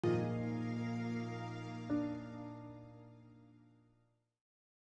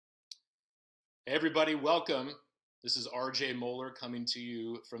Hey everybody, welcome. This is RJ Moeller coming to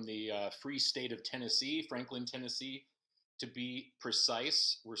you from the free state of Tennessee, Franklin, Tennessee, to be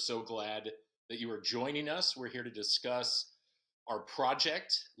precise. We're so glad that you are joining us. We're here to discuss our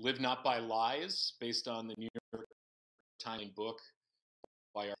project, Live Not by Lies, based on the New York Times book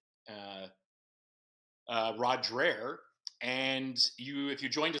by Rod Dreher. And if you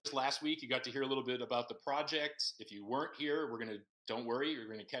joined us last week, you got to hear a little bit about the project. If you weren't here, don't worry, we're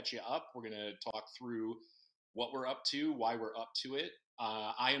going to catch you up. We're going to talk through what we're up to, why we're up to it.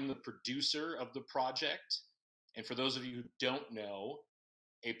 I am the producer of the project. And for those of you who don't know,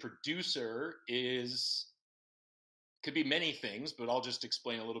 a producer could be many things, but I'll just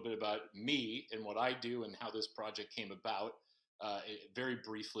explain a little bit about me and what I do and how this project came about very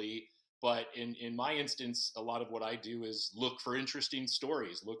briefly. But in my instance, a lot of what I do is look for interesting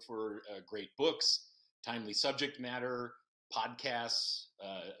stories, look for great books, timely subject matter, podcasts,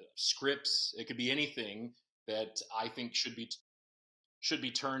 scripts. It could be anything that I think should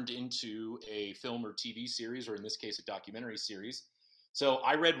be turned into a film or TV series, or in this case, a documentary series. So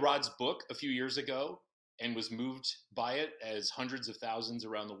I read Rod's book a few years ago and was moved by it, as hundreds of thousands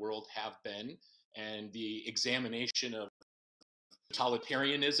around the world have been. And the examination of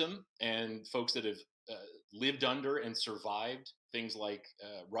totalitarianism and folks that have lived under and survived things like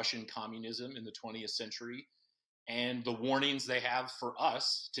Russian communism in the 20th century, and the warnings they have for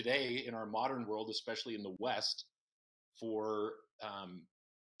us today in our modern world, especially in the West, for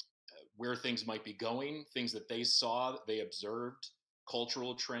where things might be going, things that they saw, they observed,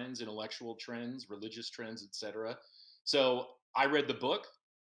 cultural trends, intellectual trends, religious trends, etc. So I read the book.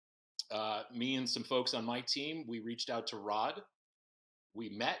 Me and some folks on my team, we reached out to Rod. We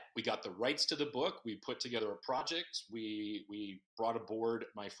met, we got the rights to the book, we put together a project, we brought aboard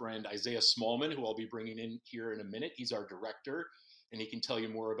my friend Isaiah Smallman, who I'll be bringing in here in a minute. He's our director, and he can tell you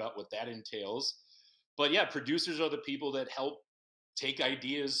more about what that entails. But yeah, producers are the people that help take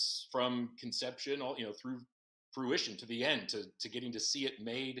ideas from conception, through fruition to the end, to getting to see it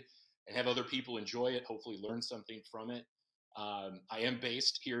made and have other people enjoy it, hopefully learn something from it. I am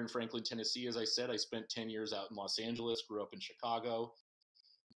based here in Franklin, Tennessee. As I said, I spent 10 years out in Los Angeles, grew up in Chicago.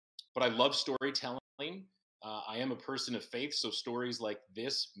 But I love storytelling. I am a person of faith, so stories like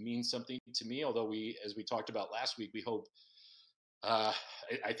this mean something to me. Although as we talked about last week, we hope. I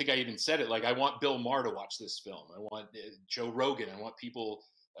think I even said it. Like, I want Bill Maher to watch this film. I want Joe Rogan. I want people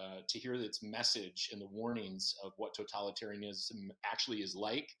to hear its message and the warnings of what totalitarianism actually is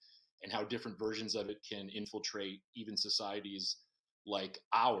like, and how different versions of it can infiltrate even societies like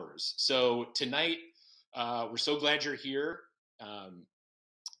ours. So tonight, we're so glad you're here.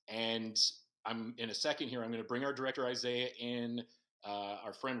 And I'm in a second here, I'm going to bring our director Isaiah in.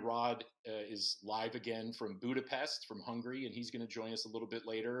 Our friend Rod is live again from Budapest, from Hungary, and he's going to join us a little bit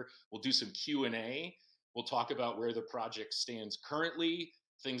later. We'll do some Q&A. We'll talk about where the project stands currently,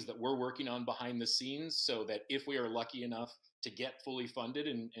 things that we're working on behind the scenes, so that if we are lucky enough to get fully funded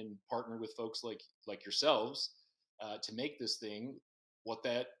and partner with folks like yourselves to make this thing, what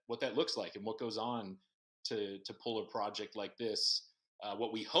that looks like and what goes on to pull a project like this.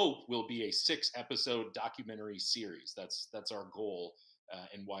 What we hope will be a 6-episode documentary series. That's our goal,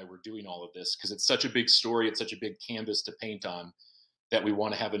 and why we're doing all of this, because it's such a big story, it's such a big canvas to paint on, that we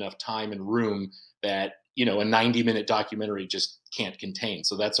want to have enough time and room that a 90-minute documentary just can't contain.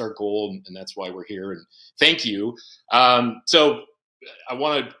 So that's our goal, and that's why we're here. And thank you. So I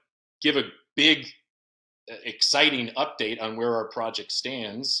want to give a big, exciting update on where our project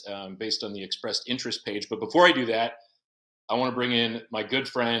stands, based on the expressed interest page. But before I do that, I want to bring in my good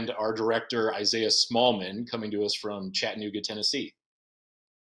friend, our director, Isaiah Smallman, coming to us from Chattanooga, Tennessee.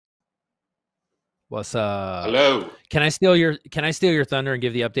 What's up? Hello. Can I steal your thunder and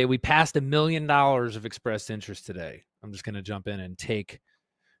give the update? We passed $1 million of expressed interest today. I'm just going to jump in and take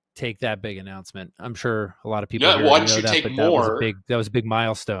that big announcement. I'm sure a lot of people why don't know you that, take but more? That was a big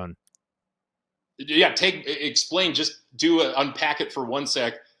milestone. Yeah, explain. Just unpack it for one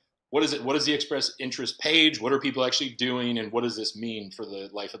sec. What is it? What is the express interest page? What are people actually doing, and what does this mean for the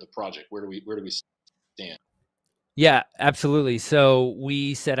life of the project? Where do we stand? Yeah, absolutely. So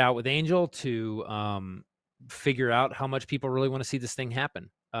we set out with Angel to figure out how much people really want to see this thing happen.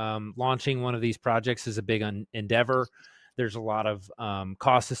 Launching one of these projects is a big endeavor. There's a lot of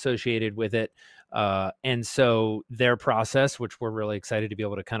costs associated with it. And so their process, which we're really excited to be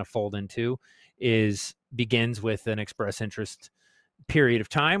able to kind of fold into, begins with an express interest period of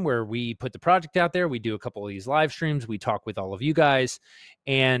time where we put the project out there. We do a couple of these live streams. We talk with all of you guys.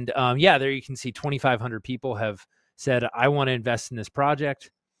 And there you can see 2,500 people have said, I want to invest in this project.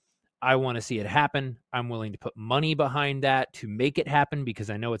 I want to see it happen. I'm willing to put money behind that to make it happen,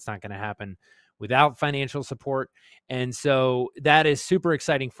 because I know it's not going to happen without financial support. And so that is super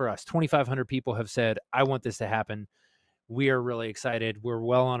exciting for us. 2,500 people have said, I want this to happen. We are really excited. We're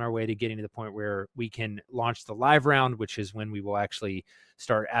well on our way to getting to the point where we can launch the live round, which is when we will actually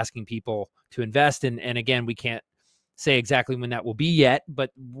start asking people to invest. And again, we can't say exactly when that will be yet, but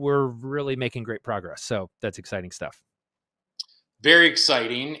we're really making great progress. So that's exciting stuff. Very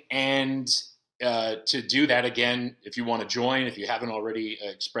exciting. And to do that, again, if you want to join, if you haven't already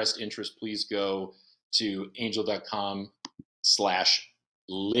expressed interest, please go to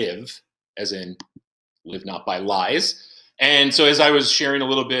angel.com/live, as in live not by lies. And so as I was sharing a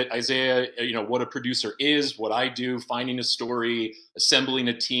little bit, Isaiah, what a producer is, what I do, finding a story, assembling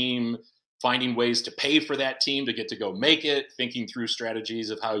a team, finding ways to pay for that team to get to go make it, thinking through strategies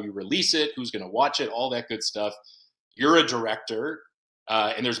of how you release it, who's going to watch it, all that good stuff. You're a director,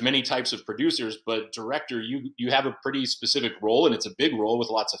 and there's many types of producers, but director, you have a pretty specific role, and it's a big role with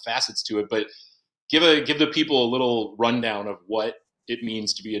lots of facets to it. But give the people a little rundown of what it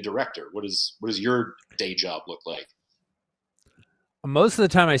means to be a director. What does your day job look like? Most of the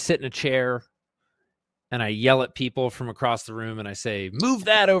time I sit in a chair and I yell at people from across the room and I say, move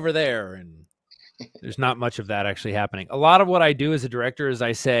that over there. And there's not much of that actually happening. A lot of what I do as a director is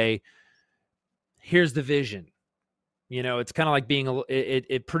I say, here's the vision. It's kind of like being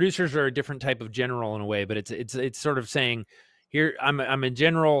producers are a different type of general in a way, but it's sort of saying, here, I'm in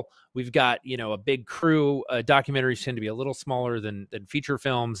general. We've got, a big crew. Documentaries tend to be a little smaller than feature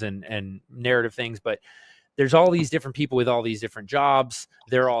films and narrative things, but there's all these different people with all these different jobs.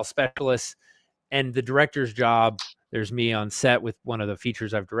 They're all specialists. And the director's job, there's me on set with one of the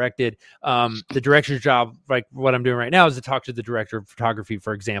features I've directed. The director's job, like what I'm doing right now, is to talk to the director of photography,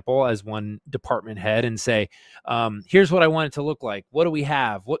 for example, as one department head and say, here's what I want it to look like. What do we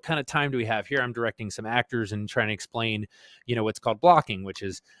have? What kind of time do we have? Here I'm directing some actors and trying to explain, what's called blocking, which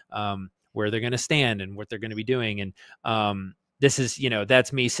is where they're going to stand and what they're going to be doing. And this is,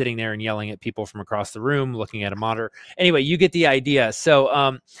 that's me sitting there and yelling at people from across the room, looking at a monitor. Anyway, you get the idea.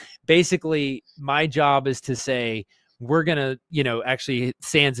 So basically, my job is to say, we're going to, actually,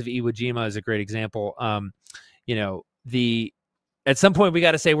 Sands of Iwo Jima is a great example. At some point, we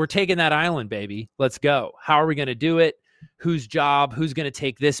got to say, we're taking that island, baby. Let's go. How are we going to do it? Whose job? Who's going to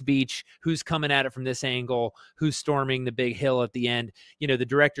take this beach? Who's coming at it from this angle? Who's storming the big hill at the end? The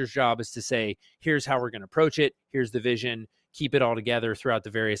director's job is to say, here's how we're going to approach it. Here's the vision. Keep it all together throughout the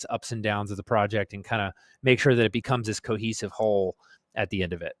various ups and downs of the project and kind of make sure that it becomes this cohesive whole at the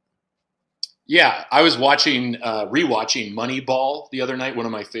end of it. Yeah, I was rewatching Moneyball the other night, one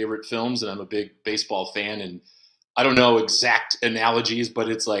of my favorite films, and I'm a big baseball fan. And I don't know exact analogies, but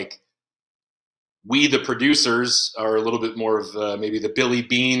it's like we, the producers, are a little bit more of maybe the Billy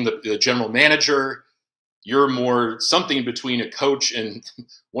Bean, the general manager. You're more something between a coach and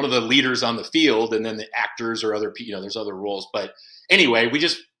one of the leaders on the field, and then the actors or other people, there's other roles. But anyway, we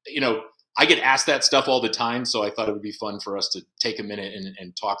just, I get asked that stuff all the time. So I thought it would be fun for us to take a minute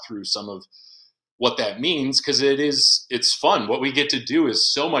and talk through some of what that means, because it's fun. What we get to do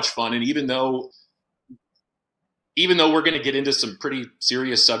is so much fun. And even though we're going to get into some pretty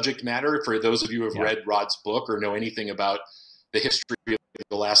serious subject matter, for those of you who have read Rod's book or know anything about the history of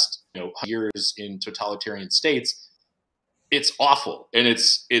the last years in totalitarian states, it's awful. And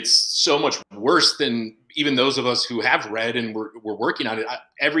it's so much worse than even those of us who have read and we're working on it.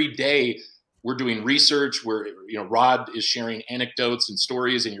 Every day we're doing research where, Rod is sharing anecdotes and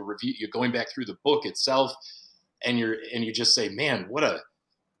stories, and you're going back through the book itself, and you just say, man, what a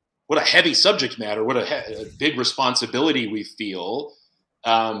heavy subject matter, what a big responsibility we feel.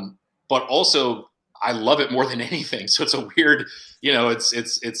 But also I love it more than anything. So it's a weird,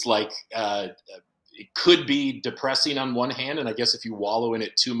 it's like, it could be depressing on one hand. And I guess if you wallow in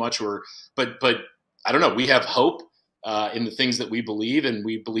it too much but I don't know, we have hope in the things that we believe, and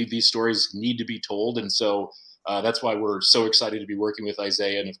we believe these stories need to be told. And so that's why we're so excited to be working with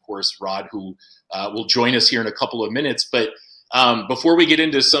Isaiah and, of course, Rod, who will join us here in a couple of minutes. But before we get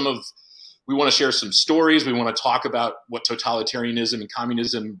into we want to share some stories. We want to talk about what totalitarianism and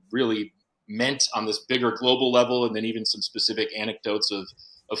communism really meant on this bigger global level, and then even some specific anecdotes of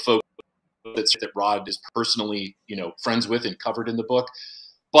folks that Rod is personally, friends with and covered in the book.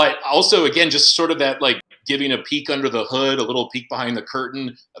 But also, again, just sort of that, like, giving a peek under the hood, a little peek behind the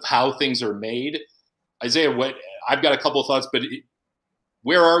curtain of how things are made. Isaiah, I've got a couple of thoughts, but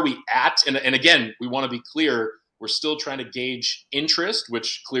where are we at? And again, we want to be clear. We're still trying to gauge interest,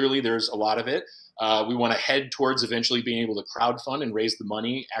 which clearly there's a lot of it. We want to head towards eventually being able to crowdfund and raise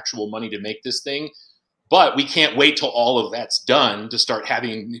the actual money to make this thing. But we can't wait till all of that's done to start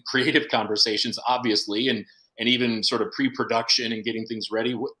having creative conversations, obviously, and and even sort of pre-production and getting things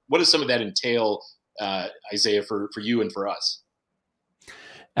ready. What does some of that entail, Isaiah, for you and for us?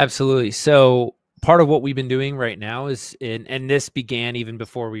 Absolutely. So part of what we've been doing right now is, and this began even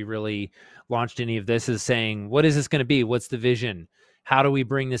before we really launched any of this, is saying, what is this going to be? What's the vision? How do we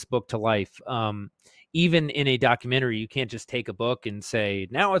bring this book to life? Even in a documentary, you can't just take a book and say,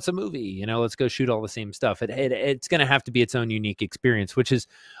 now it's a movie, you know, let's go shoot all the same stuff. It's going to have to be its own unique experience, which is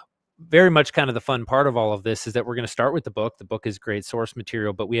very much kind of the fun part of all of this, is that we're going to start with the book. The book is great source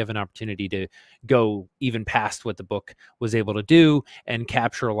material, but we have an opportunity to go even past what the book was able to do and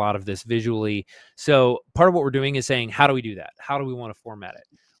capture a lot of this visually. So part of what we're doing is saying, how do we do that? How do we want to format it?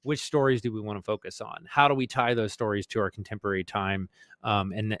 Which stories do we want to focus on? How do we tie those stories to our contemporary time,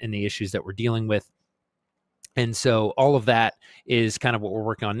 and the issues that we're dealing with? And so all of that is kind of what we're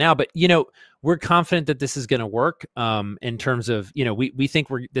working on now. But, you know, we're confident that this is going to work, in terms of, you know, we think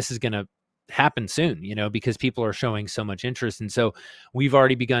this is going to happen soon, you know, because people are showing so much interest. And so we've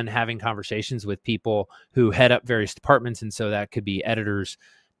already begun having conversations with people who head up various departments. And so that could be editors,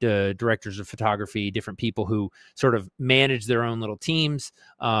 the directors of photography, different people who sort of manage their own little teams.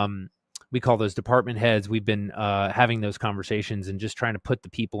 We call those department heads. We've been having those conversations and just trying to put the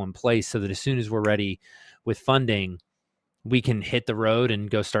people in place so that as soon as we're ready with funding, we can hit the road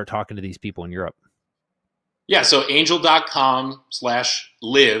and go start talking to these people in Europe. Yeah, so angel.com/live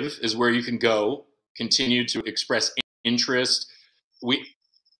is where you can go, continue to express interest. We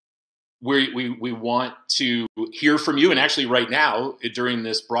want to hear from you, and actually right now during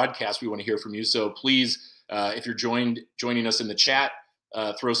this broadcast, we want to hear from you. So please, if you're joining us in the chat,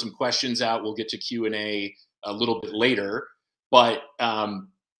 throw some questions out. We'll get to Q&A a little bit later, but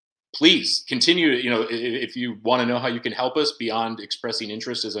please continue. You know, if you want to know how you can help us beyond expressing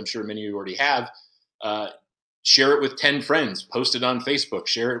interest, as I'm sure many of you already have, share it with 10 friends, post it on Facebook,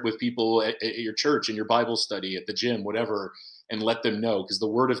 share it with people at your church, in your Bible study, at the gym, whatever, and let them know, because the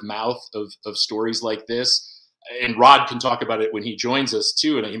word of mouth of stories like this, and Rod can talk about it when he joins us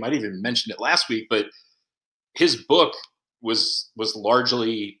too, and he might even mention it last week, but his book was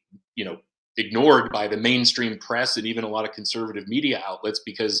largely, you know, ignored by the mainstream press and even a lot of conservative media outlets,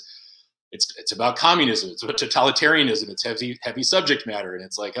 because it's about communism, it's about totalitarianism, it's heavy subject matter, and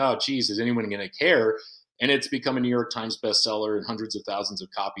it's like, oh geez, is anyone going to care? And it's become a New York Times bestseller and hundreds of thousands of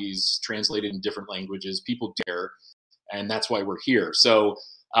copies translated in different languages. People dare, and that's why we're here. So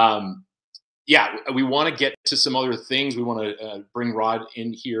yeah, we want to get to some other things. We want to bring Rod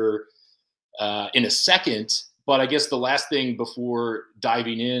in here in a second. But I guess the last thing before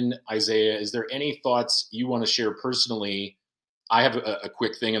diving in, Isaiah, is there any thoughts you want to share personally? I have a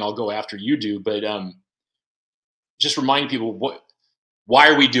quick thing, and I'll go after you do, but just remind people, why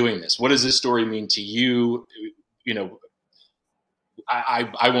are we doing this? What does this story mean to you? You know,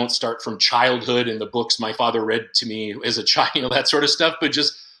 I won't start from childhood and the books my father read to me as a child, you know, that sort of stuff, but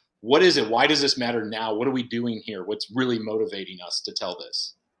just what is it? Why does this matter now? What are we doing here? What's really motivating us to tell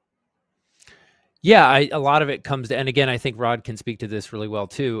this? Yeah, a lot of it comes to, and again, I think Rod can speak to this really well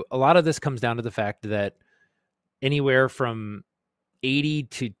too. A lot of this comes down to the fact that anywhere from 80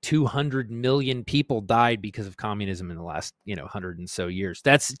 to 200 million people died because of communism in the last, 100 and so years.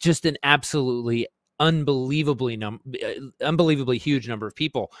 That's just an absolutely unbelievably huge number of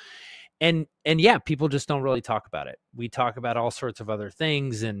people. And yeah, people just don't really talk about it. We talk about all sorts of other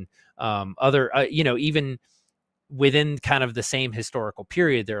things and even within kind of the same historical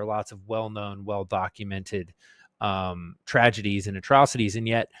period, there are lots of well-known, well-documented tragedies and atrocities. And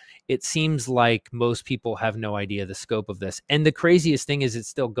yet it seems like most people have no idea the scope of this. And the craziest thing is it's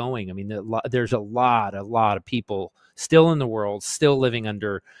still going. I mean, there's a lot of people still in the world, still living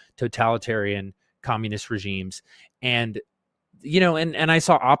under totalitarian communist regimes. And, and I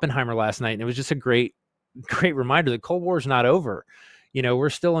saw Oppenheimer last night, and it was just a great reminder that Cold War is not over. We're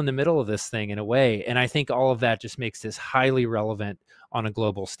still in the middle of this thing in a way. And I think all of that just makes this highly relevant on a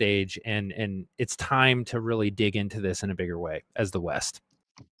global stage. And it's time to really dig into this in a bigger way as the West.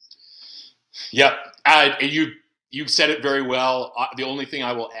 Yeah. You said it very well. The only thing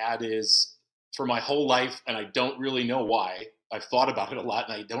I will add is, for my whole life, and I don't really know why, I've thought about it a lot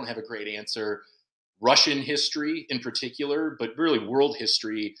and I don't have a great answer, Russian history in particular, but really world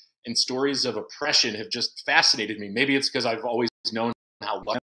history and stories of oppression have just fascinated me. Maybe it's because I've always known how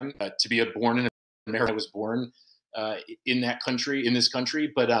lucky to be born in America. I was born in this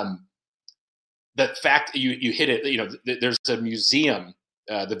country, but the fact you hit it, there's a museum,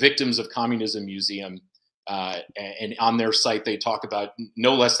 the Victims of Communism Museum, and on their site they talk about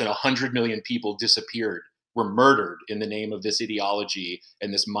no less than 100 million people disappeared, were murdered in the name of this ideology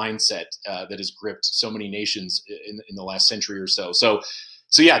and this mindset that has gripped so many nations in the last century or so. So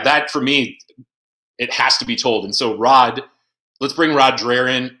yeah, that for me, it has to be told. And so Rod, let's bring Rod Dreher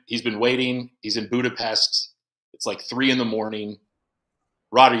in. He's been waiting. He's in Budapest. It's like 3 a.m.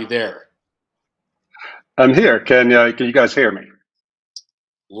 Rod, are you there? I'm here. Can you guys hear me?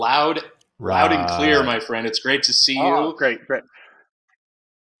 Loud and clear, my friend. It's great to see you. Oh, great.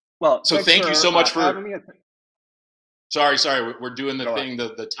 Well, so thank you so much for having me. Sorry, we're doing the thing,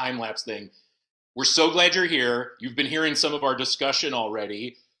 the time lapse thing. We're so glad you're here. You've been hearing some of our discussion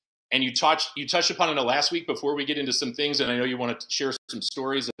already, and you touched upon it last week before we get into some things, and I know you want to share some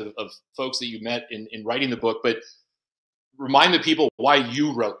stories of folks that you met in writing the book, but remind the people why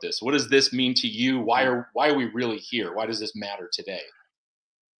you wrote this. What does this mean to you? Why are we really here? Why does this matter today?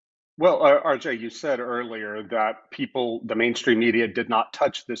 Well, RJ, you said earlier that the mainstream media did not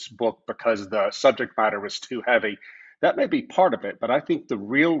touch this book because the subject matter was too heavy. That may be part of it, but I think the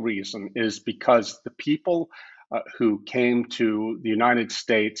real reason is because the people who came to the United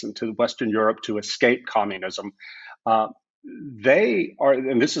States and to Western Europe to escape communism, they are,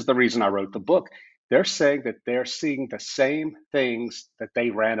 and this is the reason I wrote the book, they're saying that they're seeing the same things that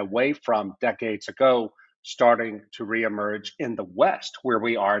they ran away from decades ago starting to reemerge in the West, where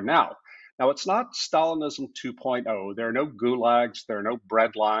we are now. Now, it's not Stalinism 2.0. There are no gulags, there are no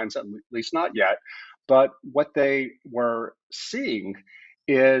bread lines, at least not yet. But what they were seeing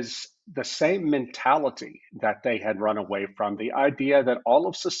is the same mentality that they had run away from, the idea that all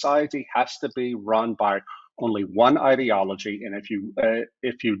of society has to be run by only one ideology. And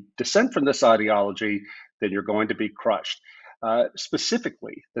if you dissent from this ideology, then you're going to be crushed.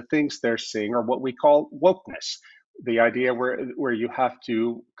 Specifically, the things they're seeing are what we call wokeness, the idea where you have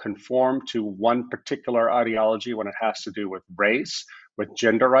to conform to one particular ideology when it has to do with race, with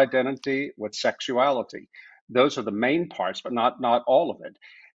gender identity, with sexuality. Those are the main parts, but not all of it.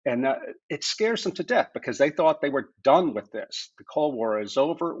 And it scares them to death because they thought they were done with this. The Cold War is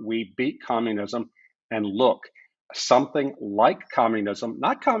over. We beat communism. And look, something like communism,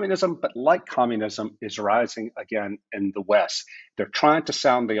 not communism, but like communism is rising again in the West. They're trying to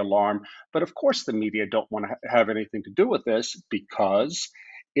sound the alarm, but of course the media don't want to have anything to do with this because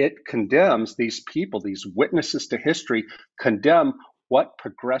it condemns these people, these witnesses to history, condemn what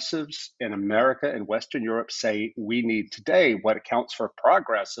progressives in America and Western Europe say we need today, what accounts for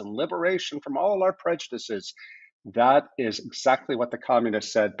progress and liberation from all our prejudices. That is exactly what the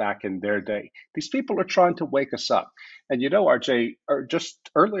communists said back in their day. These people are trying to wake us up. And you know, RJ, just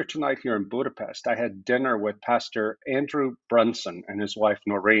earlier tonight here in Budapest, I had dinner with Pastor Andrew Brunson and his wife,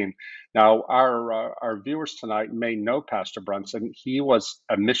 Noreen. Now, our viewers tonight may know Pastor Brunson. He was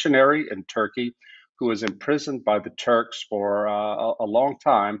a missionary in Turkey who was imprisoned by the Turks for a long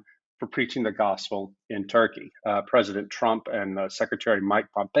time for preaching the gospel in Turkey. President Trump and Secretary Mike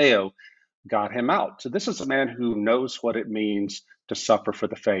Pompeo got him out. So this is a man who knows what it means to suffer for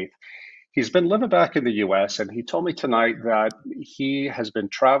the faith. He's been living back in the US, and he told me tonight that he has been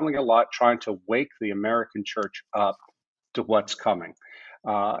traveling a lot trying to wake the American church up to what's coming.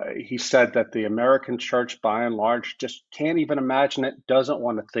 He said that the American church, by and large, just can't even imagine it, doesn't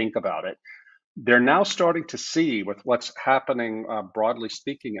want to think about it. They're now starting to see, with what's happening, broadly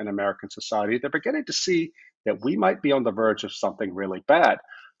speaking, in American society, they're beginning to see that we might be on the verge of something really bad.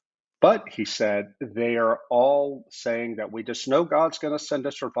 But he said, they are all saying that we just know God's going to send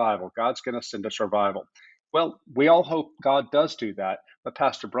us revival. God's going to send us revival. Well, we all hope God does do that. But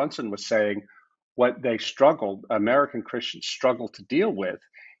Pastor Brunson was saying what American Christians struggle to deal with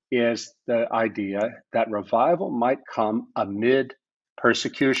is the idea that revival might come amid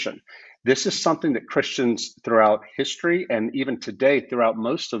persecution. This is something that Christians throughout history and even today throughout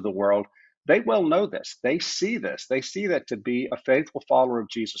most of the world, they well know this. They see this. They see that to be a faithful follower of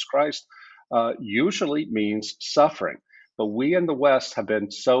Jesus Christ usually means suffering. But we in the West have been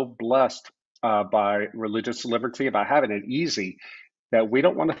so blessed by religious liberty, by having it easy, that we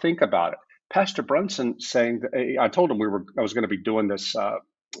don't want to think about it. Pastor Brunson saying that, I told him I was going to be doing this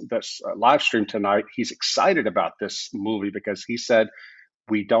live stream tonight. He's excited about this movie because he said,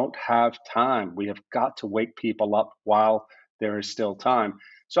 we don't have time. We have got to wake people up while there is still time.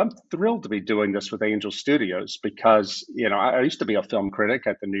 So I'm thrilled to be doing this with Angel Studios because, you know, I used to be a film critic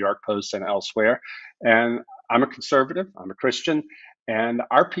at the New York Post and elsewhere, and I'm a conservative, I'm a Christian, and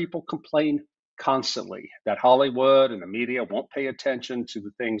our people complain constantly that Hollywood and the media won't pay attention to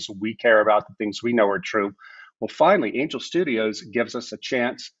the things we care about, the things we know are true. Well, finally, Angel Studios gives us a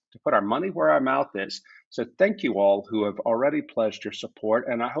chance to put our money where our mouth is. So thank you all who have already pledged your support,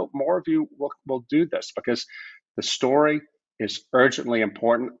 and I hope more of you will do this because the story is urgently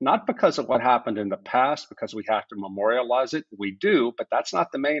important, not because of what happened in the past, because we have to memorialize it. We do, but that's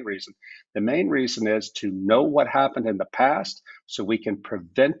not the main reason. The main reason is to know what happened in the past so we can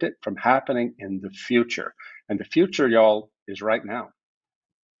prevent it from happening in the future. And the future, y'all, is right now.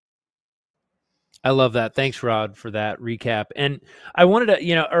 I love that. Thanks, Rod, for that recap. And I wanted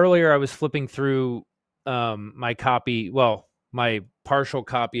to, earlier I was flipping through my copy, my partial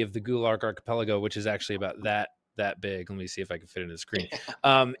copy of the Gulag Archipelago, which is actually about that big. Let me see if I can fit it in the screen.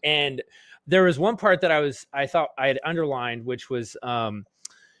 And there was one part that I thought I had underlined, which was to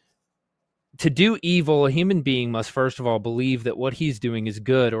do evil, a human being must first of all believe that what he's doing is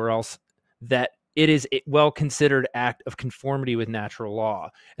good, or else that it is a well considered act of conformity with natural law.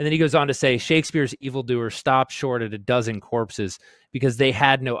 And then he goes on to say, Shakespeare's evildoers stopped short at a dozen corpses because they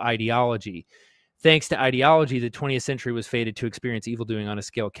had no ideology. Thanks to ideology, the 20th century was fated to experience evildoing on a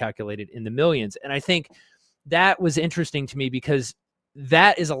scale calculated in the millions. And I think that was interesting to me because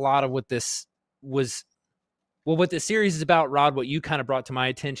that is a lot of what this was. Well, what this series is about, Rod, what you kind of brought to my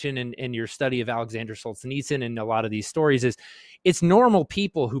attention in your study of Alexander Solzhenitsyn and a lot of these stories is it's normal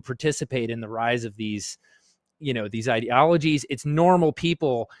people who participate in the rise of these, these ideologies. It's normal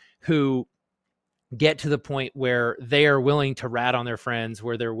people who get to the point where they are willing to rat on their friends,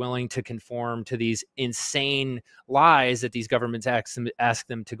 where they're willing to conform to these insane lies that these governments ask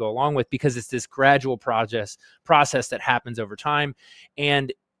them to go along with, because it's this gradual process that happens over time.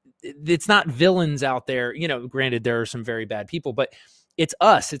 And it's not villains out there, granted there are some very bad people, but it's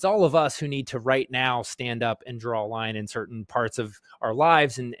us, it's all of us who need to right now stand up and draw a line in certain parts of our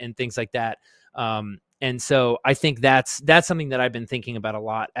lives and things like that. And so I think that's something that I've been thinking about a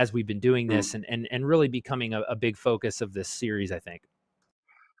lot as we've been doing this and really becoming a big focus of this series, I think.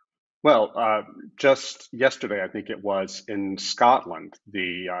 Well, just yesterday, I think it was, in Scotland,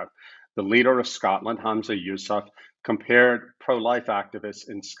 the leader of Scotland, Hamza Yousaf, compared pro-life activists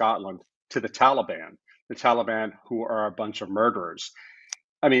in Scotland to the Taliban, who are a bunch of murderers.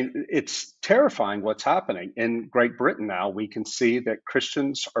 I mean, it's terrifying what's happening. In Great Britain now, we can see that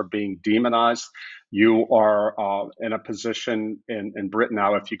Christians are being demonized. You are in a position in Britain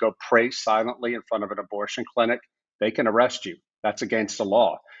now, if you go pray silently in front of an abortion clinic, they can arrest you. That's against the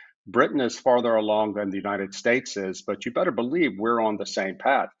law. Britain is farther along than the United States is, but you better believe we're on the same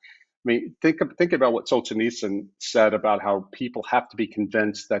path. I mean, think about what Solzhenitsyn said about how people have to be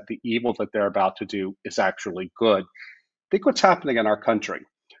convinced that the evil that they're about to do is actually good. Think what's happening in our country.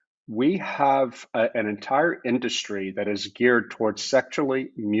 We have an entire industry that is geared towards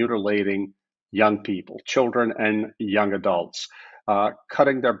sexually mutilating young people, children and young adults,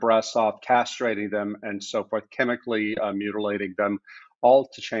 cutting their breasts off, castrating them, and so forth, chemically mutilating them, all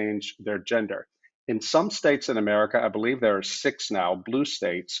to change their gender. In some states in America, I believe there are 6 now, blue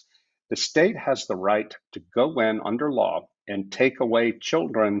states, the state has the right to go in under law and take away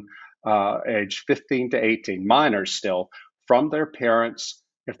children aged 15 to 18, minors still, from their parents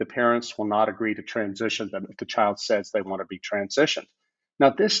if the parents will not agree to transition them, if the child says they want to be transitioned. Now,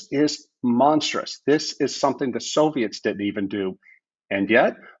 this is monstrous. This is something the Soviets didn't even do. And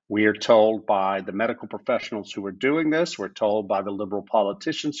yet, we are told by the medical professionals who are doing this, we're told by the liberal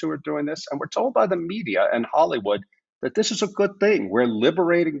politicians who are doing this, and we're told by the media and Hollywood that this is a good thing. We're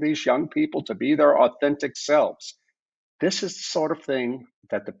liberating these young people to be their authentic selves. This is the sort of thing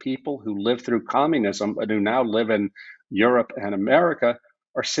that the people who lived through communism and who now live in Europe and America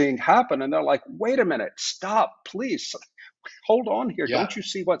are seeing happen. And they're like, wait a minute, stop, please, hold on here. Yeah. Don't you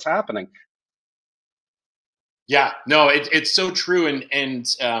see what's happening? Yeah, no, it's so true. And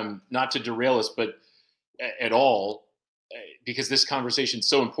not to derail us, but at all, because this conversation is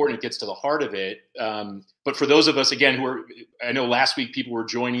so important, it gets to the heart of it. But for those of us, again, I know last week people were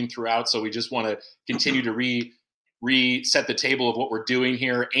joining throughout, so we just want to continue to reset the table of what we're doing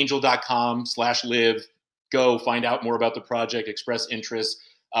here. Angel.com/live. Go find out more about the project, express interest.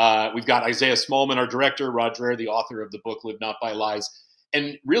 We've got Isaiah Smallman, our director, Rod Dreher, the author of the book, Live Not by Lies.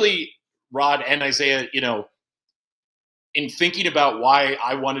 And really, Rod and Isaiah, in thinking about why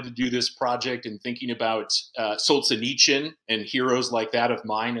I wanted to do this project and thinking about Solzhenitsyn and heroes like that of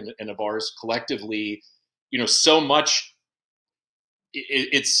mine and of ours collectively, so much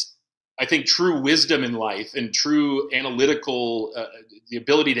it's, I think, true wisdom in life and true analytical, the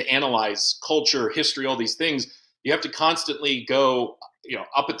ability to analyze culture, history, all these things. You have to constantly go,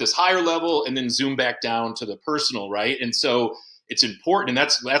 up at this higher level and then zoom back down to the personal, right? And so it's important, and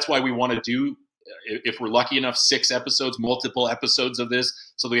that's why we want to do, if we're lucky enough, 6 episodes, multiple episodes of this,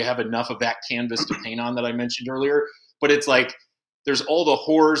 so that we have enough of that canvas to paint on that I mentioned earlier. But it's like, there's all the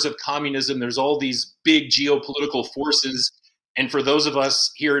horrors of communism. There's all these big geopolitical forces. And for those of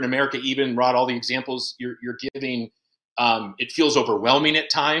us here in America, even, Rod, all the examples you're giving, It feels overwhelming at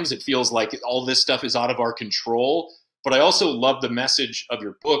times. It feels like all this stuff is out of our control. But I also love the message of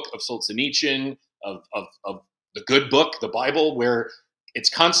your book, of Solzhenitsyn, of the good book, the Bible, where it's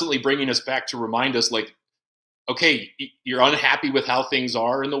constantly bringing us back to remind us, like, okay, you're unhappy with how things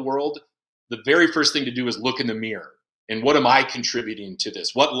are in the world. The very first thing to do is look in the mirror. And what am I contributing to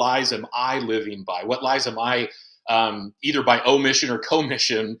this? What lies am I living by? What lies am I, either by omission or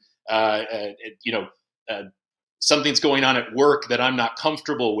commission, something's going on at work that I'm not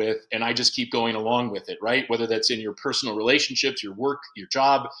comfortable with, and I just keep going along with it, right? Whether that's in your personal relationships, your work, your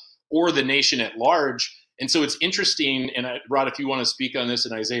job, or the nation at large. And so it's interesting, and Rod, if you want to speak on this,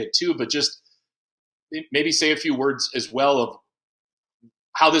 and Isaiah too, but just maybe say a few words as well of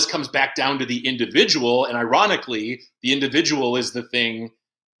how this comes back down to the individual. And ironically, the individual is the thing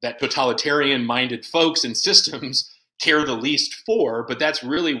that totalitarian-minded folks and systems care the least for, but that's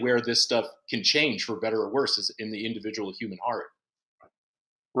really where this stuff can change, for better or worse, is in the individual human heart.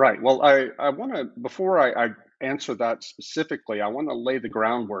 Right. Well, I want to, before I answer that specifically, I want to lay the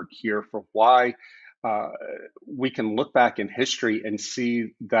groundwork here for why uh, we can look back in history and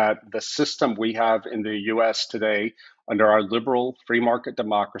see that the system we have in the US today, under our liberal free market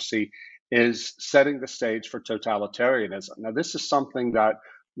democracy, is setting the stage for totalitarianism. Now, this is something that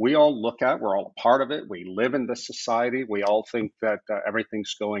we all look at. We're all a part of it. We live in this society. We all think that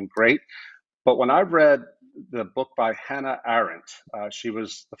everything's going great. But when I read the book by Hannah Arendt, she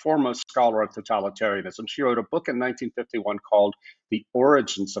was the foremost scholar of totalitarianism. She wrote a book in 1951 called The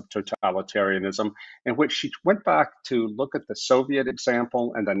Origins of Totalitarianism, in which she went back to look at the Soviet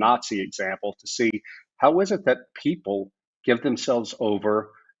example and the Nazi example to see how is it that people give themselves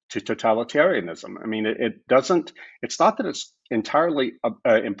over to totalitarianism. I mean, it's not that it's entirely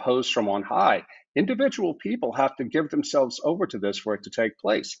imposed from on high. Individual people have to give themselves over to this for it to take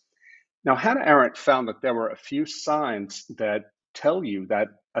place. Now, Hannah Arendt found that there were a few signs that tell you that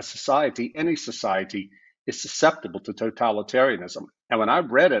a society, any society, is susceptible to totalitarianism. And when I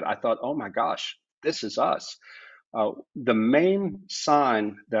read it, I thought, oh my gosh, this is us. The main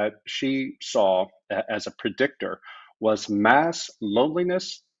sign that she saw as a predictor was mass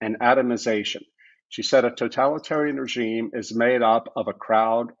loneliness and atomization. She said a totalitarian regime is made up of a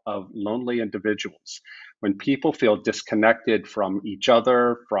crowd of lonely individuals. When people feel disconnected from each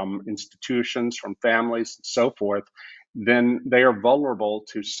other, from institutions, from families, and so forth, then they are vulnerable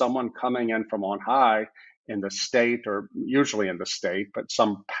to someone coming in from on high in the state, or usually in the state, but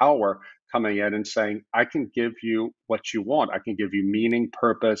some power coming in and saying, I can give you what you want. I can give you meaning,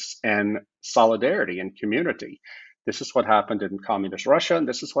 purpose, and solidarity and community. This is what happened in communist Russia, and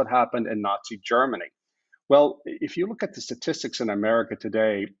this is what happened in Nazi Germany. Well, if you look at the statistics in America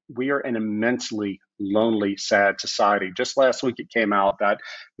today, we are an immensely lonely, sad society. Just last week, it came out that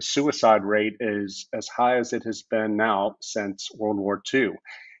the suicide rate is as high as it has been now since World War II.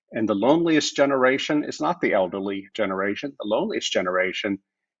 And the loneliest generation is not the elderly generation. The loneliest generation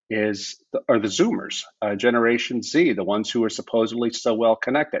are the Zoomers, Generation Z, the ones who are supposedly so well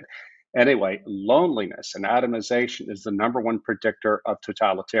connected. Anyway, loneliness and atomization is the number one predictor of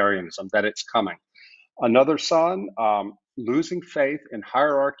totalitarianism, that it's coming. Another sign, losing faith in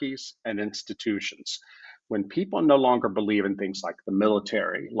hierarchies and institutions. When people no longer believe in things like the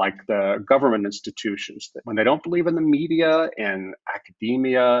military, like the government institutions, when they don't believe in the media and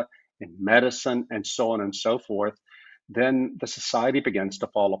academia and medicine and so on and so forth, then the society begins to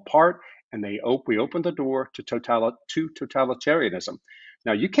fall apart, and we open the door to totalitarianism.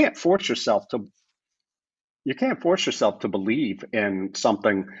 Now, you can't force yourself to believe in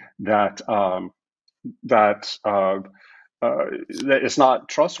something that is not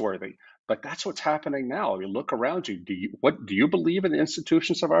trustworthy. But that's what's happening now. You look around you. Do you believe in the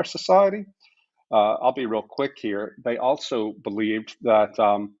institutions of our society? I'll be real quick here. They also believed that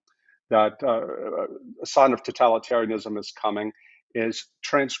a sign of totalitarianism is coming is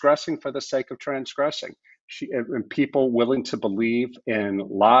transgressing for the sake of transgressing. And people willing to believe in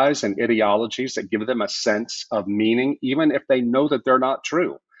lies and ideologies that give them a sense of meaning, even if they know that they're not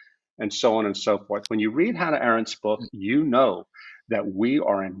true, and so on and so forth. When you read Hannah Arendt's book, you know that we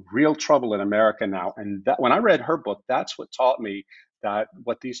are in real trouble in America now. And that, when I read her book, that's what taught me that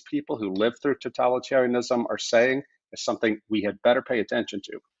what these people who live through totalitarianism are saying is something we had better pay attention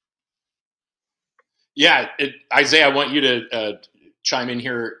to. Yeah, Isaiah, I want you to chime in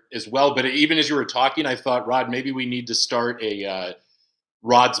here as well. But even as you were talking, I thought, Rod, maybe we need to start a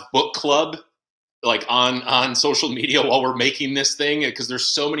Rod's book club, like on social media while we're making this thing, because there's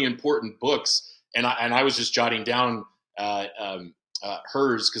so many important books. And I was just jotting down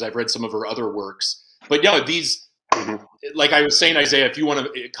hers because I've read some of her other works. But yeah, these Mhm. Like I was saying, Isaiah, if you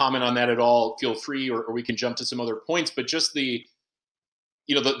want to comment on that at all, feel free, or we can jump to some other points. But just the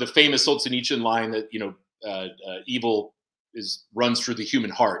famous Solzhenitsyn line that evil runs through the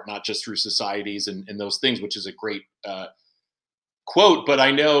human heart, not just through societies and those things, which is a great quote. But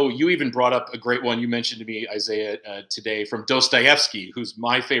I know you even brought up a great one you mentioned to me, Isaiah, today from Dostoevsky, who's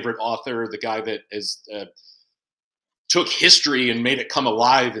my favorite author, the guy that took history and made it come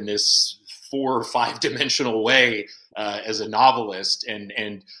alive in this 4 or 5 dimensional way as a novelist,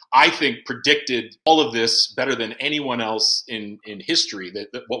 and I think predicted all of this better than anyone else in history, that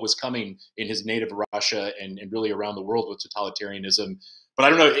what was coming in his native Russia and really around the world with totalitarianism. But I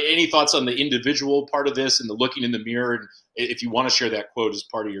don't know, any thoughts on the individual part of this and the looking in the mirror, and if you want to share that quote as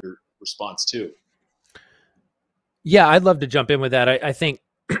part of your response too. Yeah, I'd love to jump in with that. I think,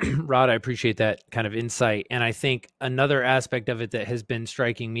 Rod, I appreciate that kind of insight. And I think another aspect of it that has been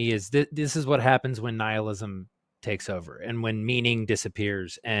striking me is this is what happens when nihilism takes over and when meaning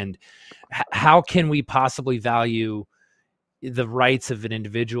disappears. And how can we possibly value the rights of an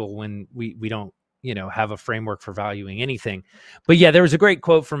individual when we don't, have a framework for valuing anything? But yeah, there was a great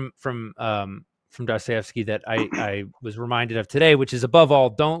quote from Dostoevsky that I was reminded of today, which is, above all,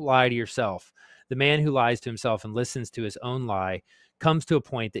 don't lie to yourself. The man who lies to himself and listens to his own lie comes to a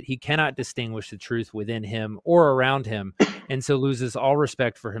point that he cannot distinguish the truth within him or around him, and so loses all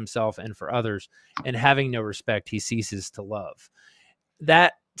respect for himself and for others. And having no respect, he ceases to love.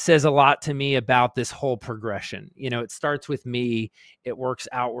 That says a lot to me about this whole progression. It starts with me, it works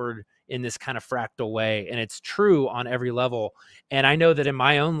outward in this kind of fractal way, and it's true on every level. And I know that in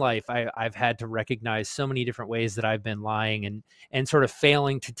my own life, I've had to recognize so many different ways that I've been lying and sort of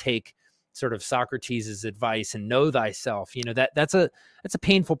failing to take sort of Socrates' advice and know thyself. That's a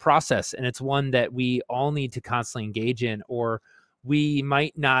painful process, and it's one that we all need to constantly engage in, or we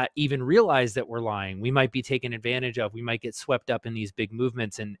might not even realize that we're lying. We might be taken advantage of. We might get swept up in these big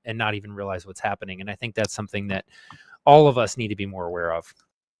movements and not even realize what's happening. And I think that's something that all of us need to be more aware of.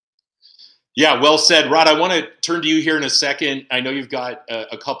 Yeah, well said, Rod. I want to turn to you here in a second. I know you've got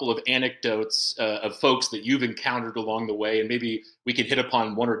a couple of anecdotes of folks that you've encountered along the way, and maybe we could hit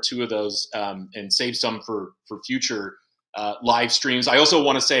upon 1 or 2 of those and save some for future live streams. I also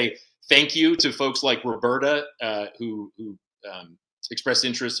want to say thank you to folks like Roberta, who expressed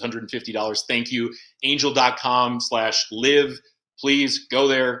interest, $150. Thank you. Angel.com/live. Please go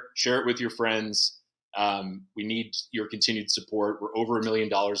there, share it with your friends. We need your continued support. We're over $1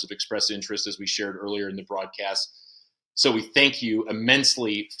 million of expressed interest, as we shared earlier in the broadcast. So we thank you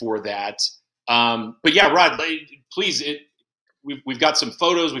immensely for that. But yeah, Rod, please, we've got some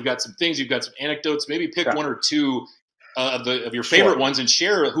photos, we've got some things, you've got some anecdotes. Maybe pick 1 or 2 of your favorite ones and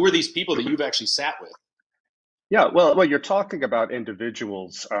share who are these people that you've actually sat with. Yeah, well, you're talking about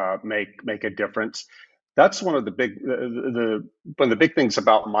individuals make a difference. That's one of the big things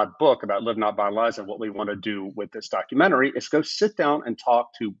about my book, about Live Not by Lies, and what we want to do with this documentary is go sit down and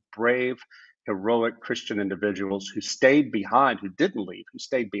talk to brave, heroic Christian individuals who stayed behind, who didn't leave, who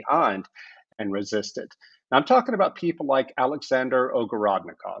stayed behind and resisted. Now, I'm talking about people like Alexander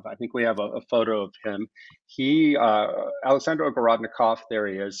Ogorodnikov. I think we have a photo of him. Alexander Ogorodnikov, there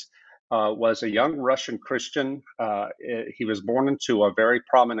he is. Was a young Russian Christian. He was born into a very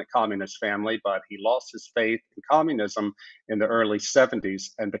prominent communist family, but he lost his faith in communism in the early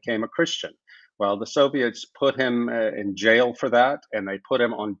 70s and became a Christian. Well, the Soviets put him in jail for that, and they put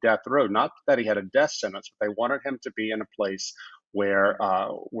him on death row. Not that he had a death sentence, but they wanted him to be in a place where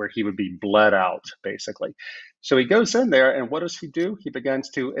he would be bled out, basically. So he goes in there, and what does he do? He begins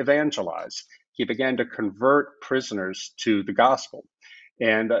to evangelize. He began to convert prisoners to the gospel.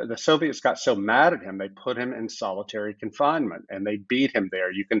 And the Soviets got so mad at him, they put him in solitary confinement, and they beat him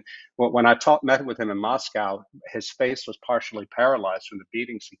there. When I met with him in Moscow, his face was partially paralyzed from the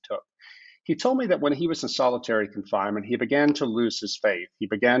beatings he took. He told me that when he was in solitary confinement, he began to lose his faith. He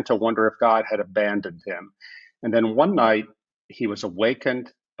began to wonder if God had abandoned him. And then one night, he was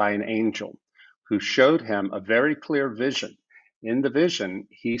awakened by an angel who showed him a very clear vision. In the vision,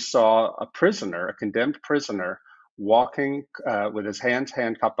 he saw a prisoner, a condemned prisoner, walking with his hands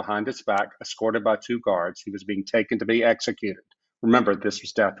handcuffed behind his back, escorted by 2 guards. He was being taken to be executed. Remember, this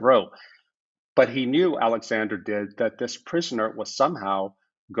was death row. But he knew, Alexander did, that this prisoner was somehow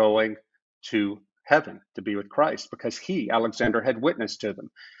going to heaven to be with Christ, because he, Alexander, had witnessed to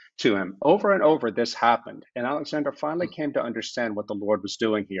him. Over and over, this happened. And Alexander finally came to understand what the Lord was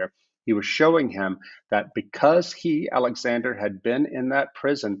doing here. He was showing him that because he, Alexander, had been in that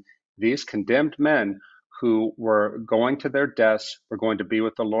prison, these condemned men who were going to their deaths were going to be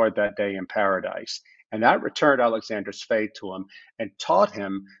with the Lord that day in paradise. And that returned Alexander's faith to him and taught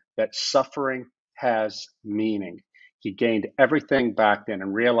him that suffering has meaning, He gained everything back then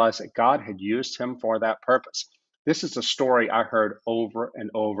and realized that God had used him for that purpose. This is a story I heard over and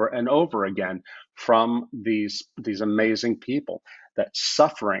over and over again from these amazing people, that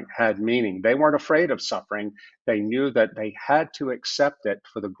suffering had meaning. They weren't afraid of suffering. They knew that they had to accept it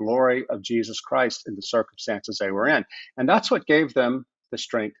for the glory of Jesus Christ in the circumstances they were in. And that's what gave them the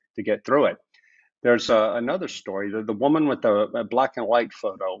strength to get through it. There's another story. The woman with the black and white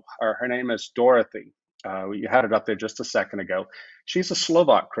photo, her name is Dorothy. You had it up there just a second ago. She's a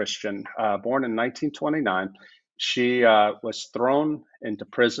Slovak Christian, born in 1929. She was thrown into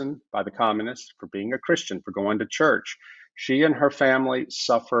prison by the communists for being a Christian, for going to church. She and her family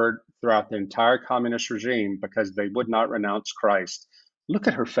suffered throughout the entire communist regime because they would not renounce Christ. Look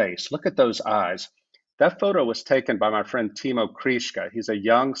at her face. Look at those eyes. That photo was taken by my friend Timo Kriška. He's a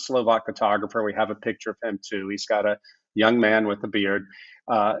young Slovak photographer. We have a picture of him too. He's got a young man with a beard.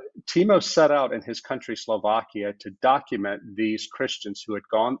 Timo set out in his country, Slovakia, to document these Christians who had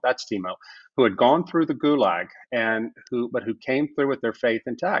gone, that's Timo, who had gone through the Gulag but who came through with their faith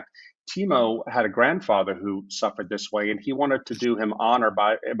intact. Timo had a grandfather who suffered this way, and he wanted to do him honor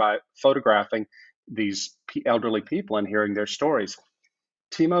by photographing these elderly people and hearing their stories.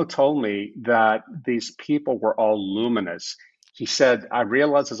 Timo told me that these people were all luminous. He said, I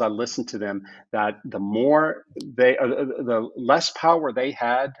realized as I listened to them that the less power they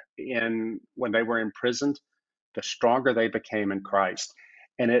had when they were imprisoned, the stronger they became in Christ.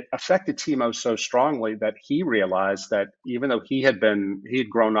 And it affected Timo so strongly that he realized that even though he had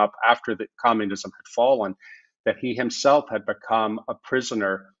grown up after the communism had fallen, that he himself had become a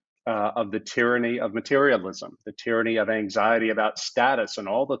prisoner of the tyranny of materialism, the tyranny of anxiety about status and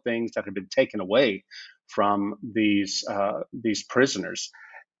all the things that had been taken away from these prisoners.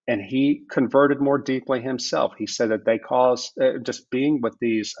 And he converted more deeply himself. He said that they caused, just being with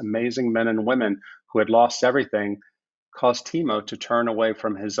these amazing men and women who had lost everything, caused Timo to turn away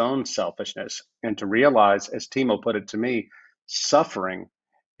from his own selfishness and to realize, as Timo put it to me, suffering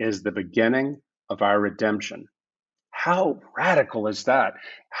is the beginning of our redemption. How radical is that?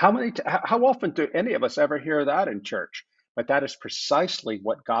 How often do any of us ever hear that in church? But that is precisely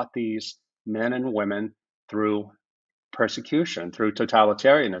what got these men and women through persecution, through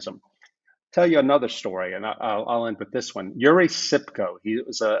totalitarianism. Tell you another story, and I'll end with this one. Yuri Sipko, he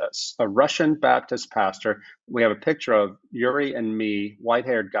was a Russian Baptist pastor. We have a picture of Yuri and me,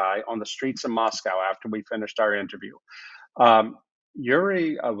 white-haired guy, on the streets of Moscow after we finished our interview.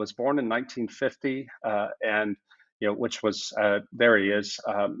 Yuri was born in 1950, and which was there he is,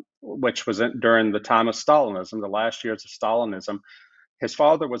 which was during the time of Stalinism, the last years of Stalinism. His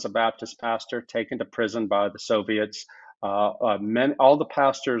father was a Baptist pastor taken to prison by the Soviets. All the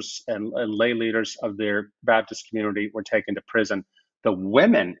pastors and lay leaders of their Baptist community were taken to prison. The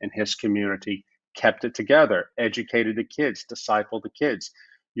women in his community kept it together, educated the kids, discipled the kids.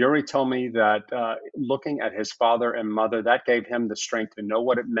 Yuri told me that looking at his father and mother, that gave him the strength to know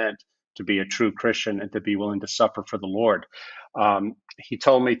what it meant to be a true Christian and to be willing to suffer for the Lord. He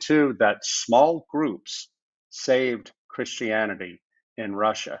told me too that small groups saved Christianity in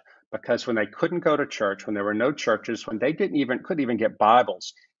Russia, because when they couldn't go to church, when there were no churches, when they couldn't even get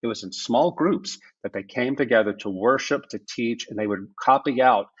Bibles, it was in small groups that they came together to worship, to teach, and they would copy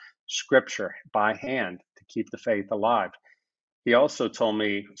out scripture by hand to keep the faith alive. He also told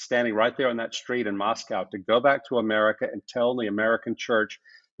me, standing right there on that street in Moscow, to go back to America and tell the American church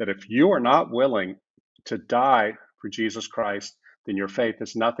that if you are not willing to die for Jesus Christ, then your faith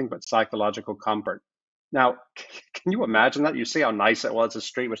is nothing but psychological comfort. Now, can you imagine that? You see how nice it was? The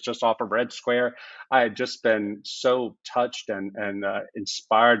street was just off of Red Square. I had just been so touched and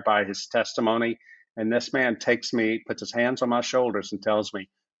inspired by his testimony. And this man takes me, puts his hands on my shoulders and tells me,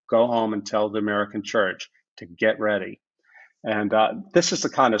 go home and tell the American church to get ready. And this is the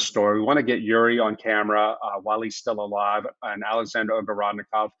kind of story. We want to get Yuri on camera while he's still alive, and Alexander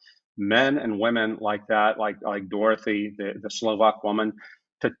Ogorodnikov, men and women like that, like Dorothy, the Slovak woman,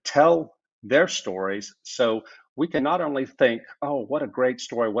 to tell their stories, so we can not only think, oh, what a great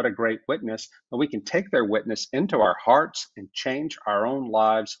story, what a great witness, but we can take their witness into our hearts and change our own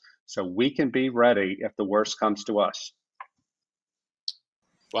lives so we can be ready if the worst comes to us.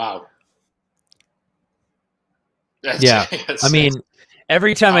 Wow. I mean,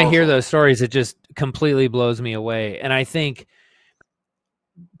 every time powerful. I hear those stories, it just completely blows me away. And I think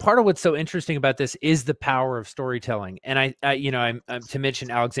part of what's so interesting about this is the power of storytelling. And I'm to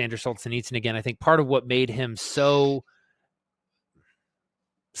mention Alexander Solzhenitsyn again, I think part of what made him such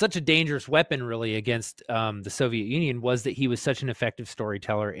a dangerous weapon really against the Soviet Union was that he was such an effective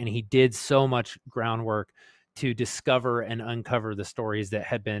storyteller, and he did so much groundwork to discover and uncover the stories that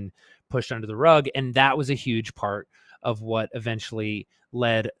had been pushed under the rug. And that was a huge part of what eventually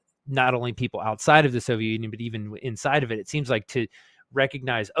led not only people outside of the Soviet Union, but even inside of it. It seems like to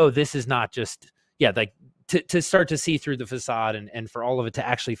recognize, oh, this is not just, like to start to see through the facade and for all of it to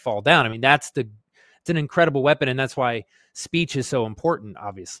actually fall down. I mean, it's an incredible weapon. And that's why speech is so important,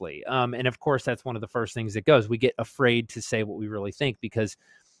 obviously. And of course, that's one of the first things that goes. We get afraid to say what we really think because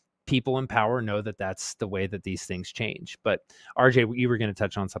people in power know that that's the way that these things change. But RJ, you were going to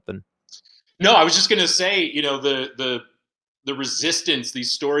touch on something. No, I was just going to say, the resistance,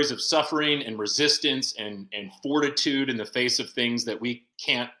 these stories of suffering and resistance and fortitude in the face of things that we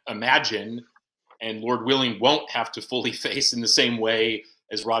can't imagine and Lord willing won't have to fully face in the same way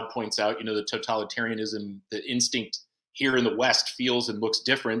as Rod points out, the totalitarianism, the instinct here in the West feels and looks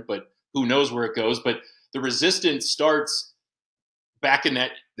different, but who knows where it goes. But the resistance starts back in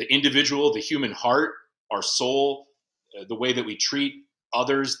that the individual, the human heart, our soul, the way that we treat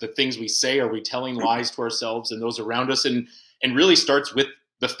others, the things we say. Are we telling lies to ourselves and those around us? And really starts with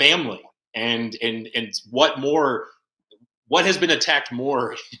the family and what has been attacked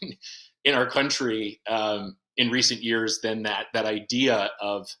more in our country in recent years than that idea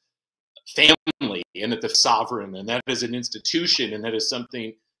of family, and that the sovereign, and that is an institution, and that is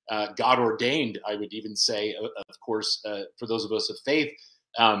something God ordained, I would even say, of course, for those of us of faith.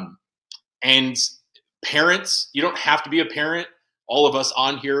 And parents, you don't have to be a parent. All of us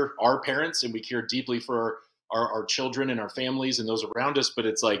on here are parents, and we care deeply for our children and our families and those around us. But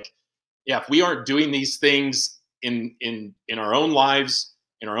it's like, if we aren't doing these things in our own lives,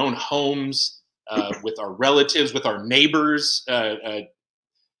 in our own homes, with our relatives, with our neighbors, there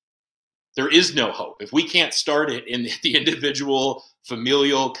is no hope. If we can't start it in the individual,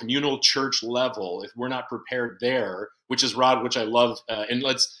 familial, communal church level, if we're not prepared there, which is Rod, which I love. And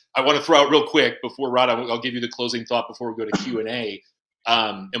I want to throw out real quick before Rod, I'll give you the closing thought before we go to Q&A.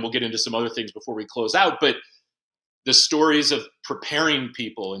 And we'll get into some other things before we close out. But the stories of preparing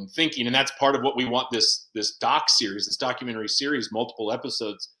people and thinking, and that's part of what we want this docuseries, this documentary series, multiple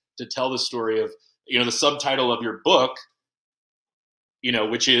episodes, to tell the story of, the subtitle of your book,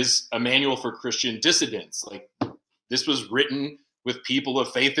 which is A Manual for Christian Dissidents. Like, this was written with people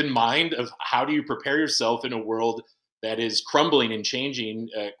of faith in mind, of how do you prepare yourself in a world that is crumbling and changing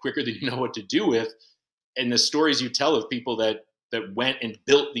quicker than you know what to do with, and the stories you tell of people that went and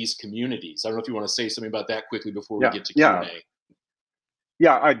built these communities. I don't know if you want to say something about that quickly before we get to Q&A.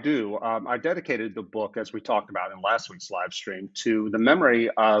 Yeah, I do. I dedicated the book, as we talked about in last week's live stream, to the memory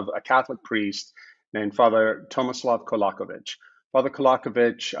of a Catholic priest named Father Tomislav Kolakovic. Father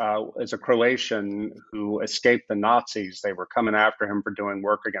Kolakovic is a Croatian who escaped the Nazis. They were coming after him for doing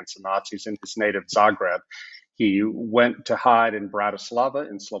work against the Nazis in his native Zagreb. He went to hide in Bratislava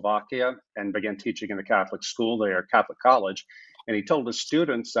in Slovakia and began teaching in a Catholic school there, Catholic college. And he told his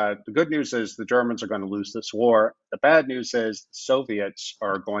students that the good news is the Germans are going to lose this war. The bad news is the Soviets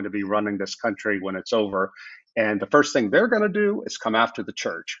are going to be running this country when it's over. And the first thing they're going to do is come after the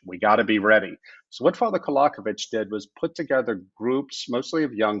church. We got to be ready. So what Father Kolakovic did was put together groups, mostly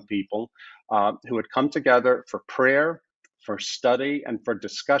of young people, who would come together for prayer, for study, and for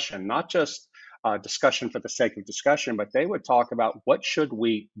discussion, not just discussion for the sake of discussion, but they would talk about what should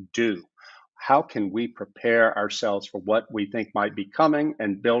we do? How can we prepare ourselves for what we think might be coming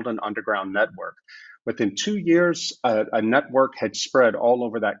and build an underground network? Within 2 years, a network had spread all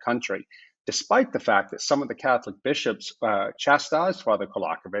over that country, despite the fact that some of the Catholic bishops chastised Father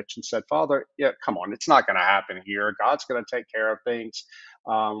Kolakovic and said, Father, come on, it's not going to happen here. God's going to take care of things.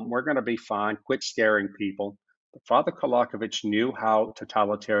 We're going to be fine. Quit scaring people. But Father Kolakovic knew how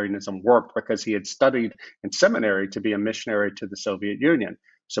totalitarianism worked because he had studied in seminary to be a missionary to the Soviet Union.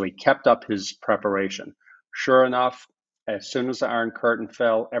 So he kept up his preparation. Sure enough, as soon as the Iron Curtain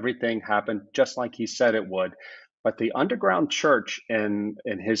fell, everything happened just like he said it would. But the underground church in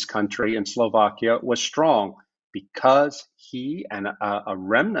his country, in Slovakia, was strong because he and a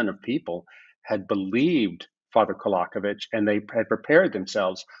remnant of people had believed Father Kolakovic, and they had prepared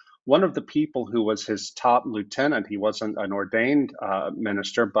themselves. One of the people who was his top lieutenant, he wasn't an ordained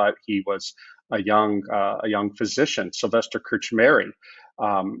minister, but he was a young physician, Sylvester Krčmery.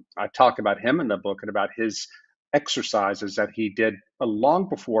 I talk about him in the book and about his exercises that he did long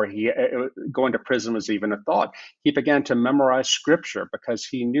before going to prison was even a thought. He began to memorize scripture because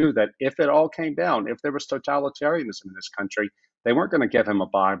he knew that if it all came down, if there was totalitarianism in this country, they weren't going to give him a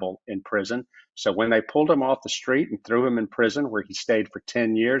Bible in prison. So when they pulled him off the street and threw him in prison, where he stayed for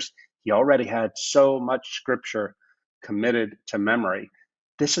 10 years, he already had so much scripture committed to memory.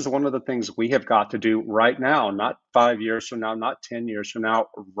 This is one of the things we have got to do right now, not 5 years from now, not 10 years from now,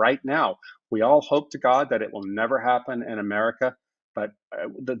 right now. We all hope to God that it will never happen in America, but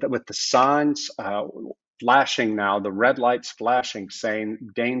with the signs flashing now, the red lights flashing, saying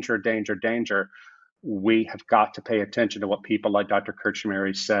danger, danger, danger. We have got to pay attention to what people like Dr.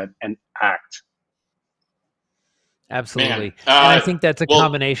 Kirchmary said and act. Absolutely. Man, And I think that's a well,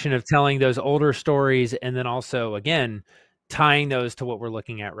 combination of telling those older stories and then also, again, tying those to what we're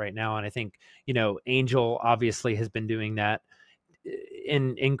looking at right now. And I think, Angel obviously has been doing that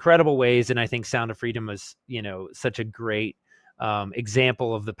in incredible ways. And I think Sound of Freedom was, such a great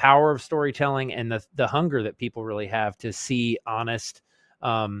example of the power of storytelling and the hunger that people really have to see honest,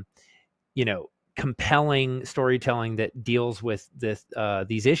 compelling storytelling that deals with this,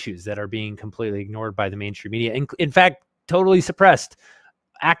 these issues that are being completely ignored by the mainstream media. In fact, totally suppressed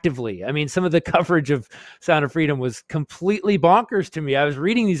actively. I mean, some of the coverage of Sound of Freedom was completely bonkers to me. I was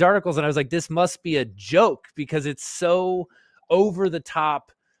reading these articles and I was like, this must be a joke because it's so over the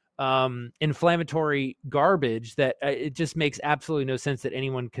top, inflammatory garbage that it just makes absolutely no sense that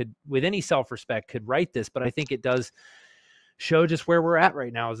anyone could, with any self-respect, could write this. But I think it does show just where we're at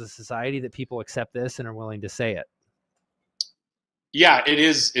right now as a society, that people accept this and are willing to say it. Yeah, it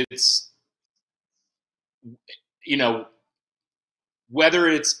is. It's, whether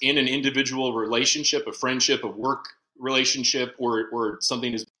it's in an individual relationship, a friendship, a work relationship, or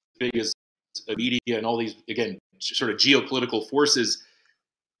something as big as a media and all these, again, sort of geopolitical forces,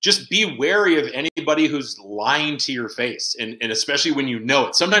 just be wary of anybody who's lying to your face. And especially when you know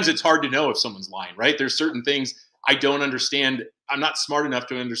it. Sometimes it's hard to know if someone's lying, right? There's certain things I don't understand. I'm not smart enough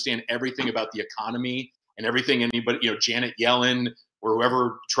to understand everything about the economy and everything anybody, Janet Yellen or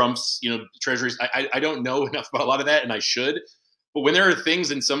whoever Trump's, treasuries. I don't know enough about a lot of that, and I should. But when there are things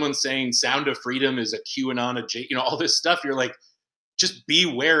and someone's saying Sound of Freedom is a QAnon, all this stuff, you're like, just be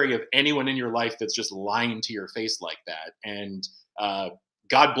wary of anyone in your life that's just lying to your face like that. And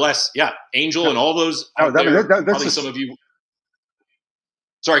God bless, Angel and all those out there. Probably some of you.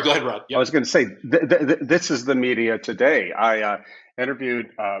 Sorry, go ahead, Rod. Yep. I was going to say, this is the media today. I interviewed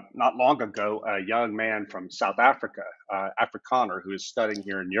not long ago a young man from South Africa, Afrikaner, who is studying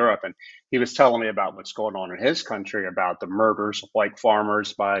here in Europe. And he was telling me about what's going on in his country, about the murders of white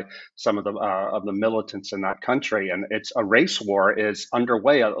farmers by some of the militants in that country. And it's a race war is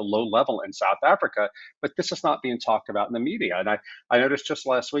underway at a low level in South Africa, but this is not being talked about in the media. And I noticed just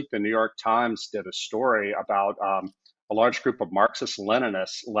last week, the New York Times did a story about a large group of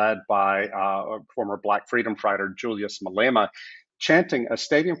Marxist-Leninists led by former Black freedom fighter Julius Malema, chanting, a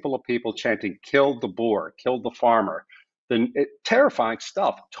stadium full of people chanting, "Kill the Boer, kill the farmer." Terrifying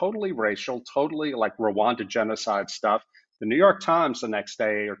stuff, totally racial, totally like Rwanda genocide stuff. The New York Times the next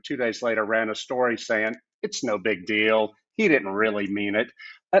day or 2 days later ran a story saying, it's no big deal. He didn't really mean it.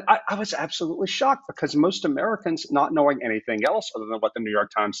 And I was absolutely shocked because most Americans, not knowing anything else other than what the New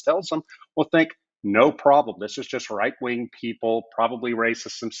York Times tells them, will think, no problem. This is just right-wing people, probably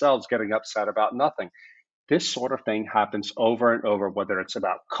racists themselves, getting upset about nothing. This sort of thing happens over and over, whether it's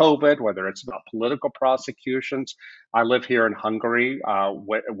about COVID, whether it's about political prosecutions. I live here in Hungary,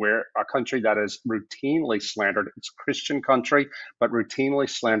 where a country that is routinely slandered. It's a Christian country, but routinely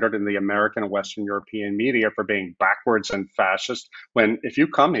slandered in the American and Western European media for being backwards and fascist. When if you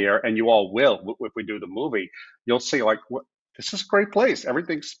come here, and you all will, if we do the movie, you'll see like, this is a great place.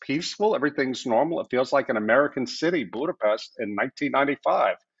 Everything's peaceful. Everything's normal. It feels like an American city, Budapest, in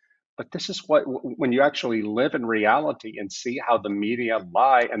 1995. But this is what, when you actually live in reality and see how the media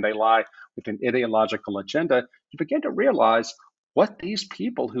lie, and they lie with an ideological agenda, you begin to realize what these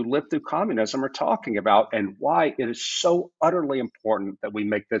people who lived through communism are talking about and why it is so utterly important that we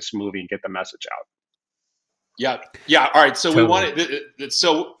make this movie and get the message out. Yeah. All right. So Totally. We want to, it's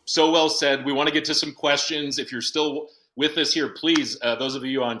so well said. We want to get to some questions. If you're still with us here, please, those of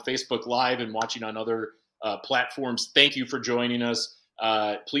you on Facebook Live and watching on other platforms, thank you for joining us.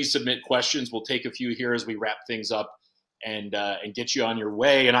 Please submit questions. We'll take a few here as we wrap things up and get you on your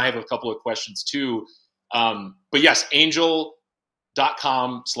way. And I have a couple of questions too. But yes,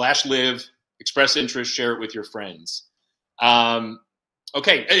 angel.com/live, express interest, share it with your friends.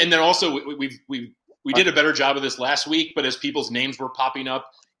 Okay. And then also we did a better job of this last week, but as people's names were popping up,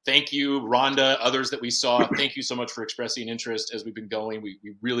 thank you, Rhonda, others that we saw. Thank you so much for expressing interest as we've been going. We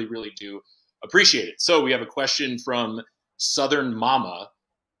really, really do appreciate it. So we have a question from Southern Mama.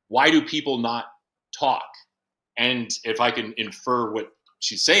 Why do people not talk? And if I can infer what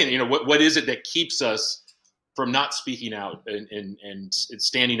she's saying, what is it that keeps us from not speaking out and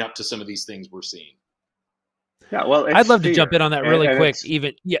standing up to some of these things we're seeing? Yeah, well, I'd love to jump in on that really quick.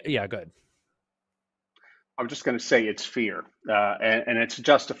 Yeah, go ahead. I'm just going to say it's fear, and it's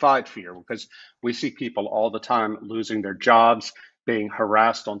justified fear, because we see people all the time losing their jobs, being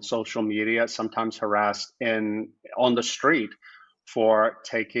harassed on social media, sometimes harassed on the street. for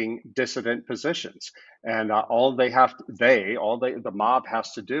taking dissident positions. And the mob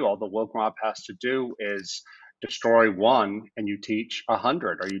has to do, all the woke mob has to do is destroy one, and you teach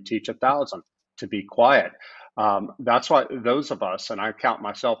 100 or you teach 1,000 to be quiet. That's why those of us, and I count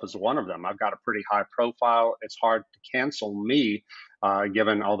myself as one of them, I've got a pretty high profile. It's hard to cancel me,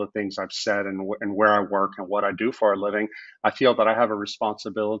 given all the things I've said and where I work and what I do for a living. I feel that I have a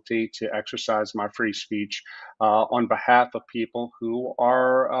responsibility to exercise my free speech on behalf of people who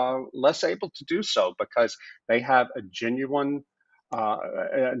are less able to do so because they have a genuine,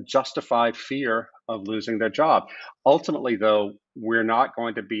 justified fear of losing their job. Ultimately, though, we're not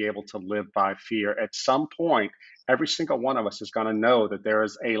going to be able to live by fear. At some point, every single one of us is going to know that there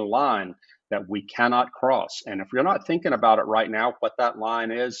is a line that we cannot cross. And if you're not thinking about it right now, what that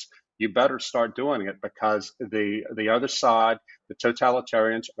line is, you better start doing it, because the other side, the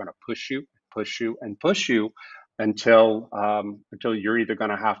totalitarians, are going to push you, push you, and push you until you're either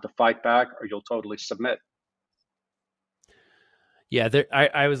going to have to fight back or you'll totally submit. Yeah,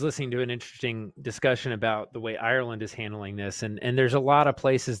 I was listening to an interesting discussion about the way Ireland is handling this, and there's a lot of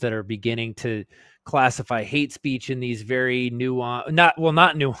places that are beginning to classify hate speech in these very nuanced, not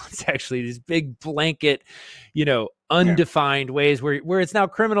nuanced actually, these big blanket, undefined ways where it's now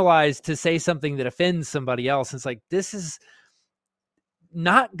criminalized to say something that offends somebody else. And it's like, this is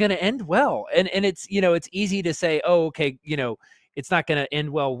not going to end well, and it's it's easy to say, oh, okay, it's not going to end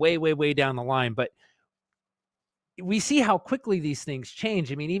well way down the line, but we see how quickly these things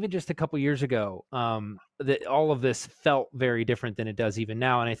change. I mean, even just a couple years ago, that all of this felt very different than it does even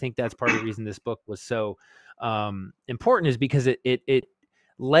now. And I think that's part of the reason this book was so important, is because it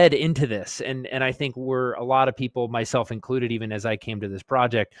led into this. And I think a lot of people, myself included, even as I came to this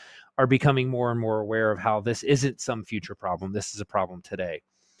project, are becoming more and more aware of how this isn't some future problem. This is a problem today.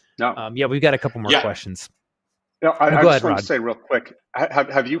 No. Yeah, we've got a couple more questions. I go just ahead, want Rod. to say real quick,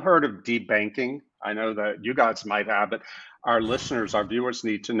 have you heard of debanking? I know that you guys might have, but our listeners, our viewers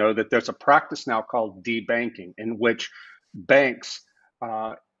need to know that there's a practice now called debanking, in which banks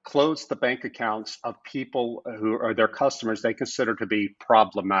close the bank accounts of people who are their customers they consider to be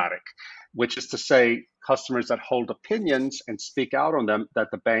problematic, which is to say customers that hold opinions and speak out on them that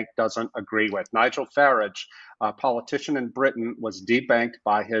the bank doesn't agree with. Nigel Farage, a politician in Britain, was debanked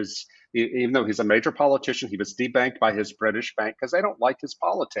by his, even though he's a major politician, he was debanked by his British bank because they don't like his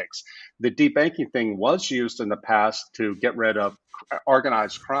politics. The debanking thing was used in the past to get rid of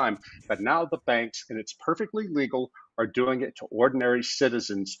organized crime, but now the banks, and it's perfectly legal, are doing it to ordinary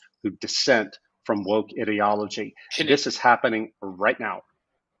citizens who dissent from woke ideology. This is happening right now.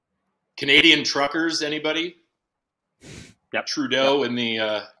 Canadian truckers, anybody? Yep. Trudeau and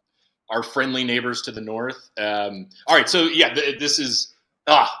the our friendly neighbors to the north. All right, so yeah, this is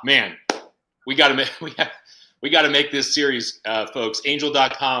man, we got to make this series, folks.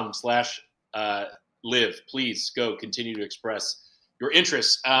 Angel.com/live. Please go continue to express your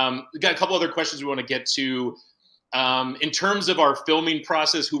interests. We got a couple other questions we want to get to. In terms of our filming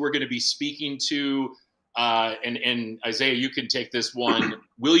process, who we're going to be speaking to, and Isaiah, you can take this one.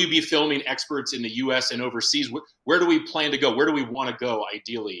 Will you be filming experts in the U.S. and overseas? Where do we plan to go? Where do we want to go,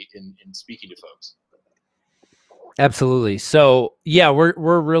 ideally, in speaking to folks? Absolutely. So, yeah,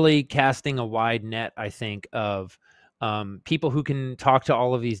 we're really casting a wide net, I think, of people who can talk to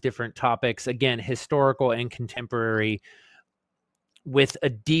all of these different topics, again, historical and contemporary, with a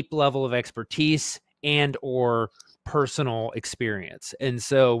deep level of expertise and or personal experience. And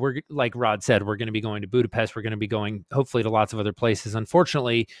so we're, like Rod said, we're going to be going to Budapest. We're going to be going hopefully to lots of other places.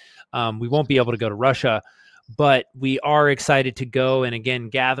 Unfortunately, we won't be able to go to Russia, but we are excited to go and, again,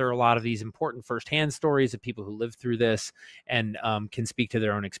 gather a lot of these important firsthand stories of people who lived through this and can speak to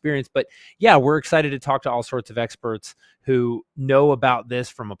their own experience. But yeah, we're excited to talk to all sorts of experts who know about this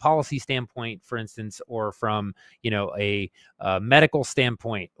from a policy standpoint, for instance, or from, a medical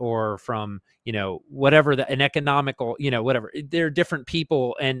standpoint, or from, whatever, an economical, whatever. There are different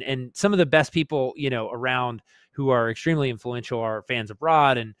people, and some of the best people, around, who are extremely influential, are fans of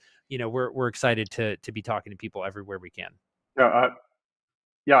Rod, and we're excited to be talking to people everywhere we can.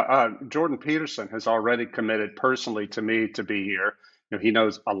 Jordan Peterson has already committed personally to me to be here. He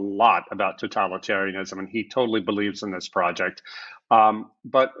knows a lot about totalitarianism, and he totally believes in this project.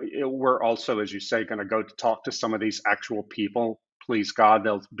 But we're also, as you say, going to go to talk to some of these actual people. Please God,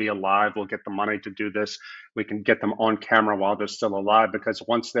 they'll be alive. We'll get the money to do this. We can get them on camera while they're still alive, because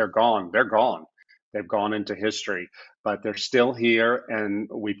once they're gone, they're gone. They've gone into history, but they're still here, and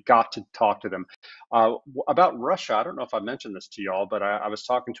we've got to talk to them. About Russia, I don't know if I mentioned this to y'all, but I was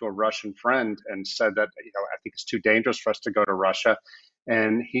talking to a Russian friend and said that I think it's too dangerous for us to go to Russia.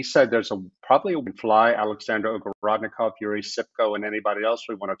 And he said there's probably a fly Alexander Ogorodnikov, Yuri Sipko, and anybody else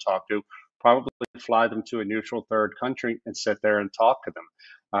we want to talk to, probably fly them to a neutral third country and sit there and talk to them.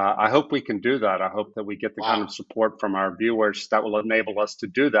 I hope we can do that. I hope that we get the kind of support from our viewers that will enable us to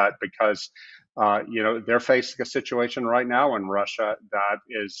do that, because they're facing a situation right now in Russia that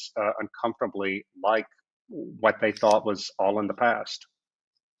is uncomfortably like what they thought was all in the past.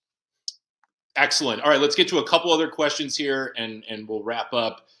 Excellent. All right, let's get to a couple other questions here, and we'll wrap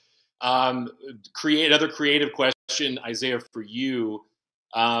up. Another creative question, Isaiah, for you.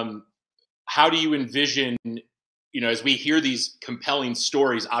 How do you envision, as we hear these compelling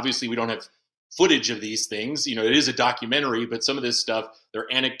stories? Obviously, we don't have footage of these things. It is a documentary, but some of this stuff, there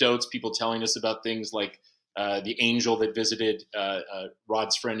are anecdotes, people telling us about things like the angel that visited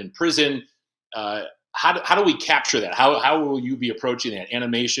Rod's friend in prison. How do we capture that? How will you be approaching that?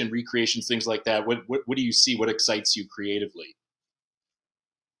 Animation, recreations, things like that. What do you see? What excites you creatively?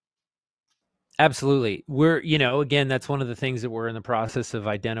 Absolutely. We're, again, that's one of the things that we're in the process of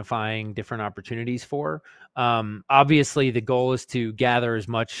identifying different opportunities for. Obviously, the goal is to gather as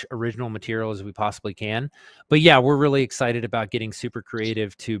much original material as we possibly can. But yeah, we're really excited about getting super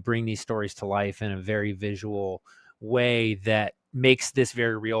creative to bring these stories to life in a very visual way that makes this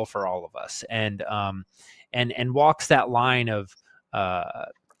very real for all of us, and walks that line of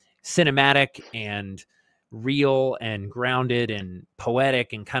cinematic and real and grounded and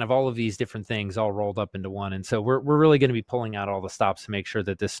poetic and kind of all of these different things all rolled up into one. And so we're really going to be pulling out all the stops to make sure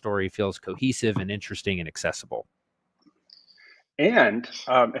that this story feels cohesive and interesting and accessible. And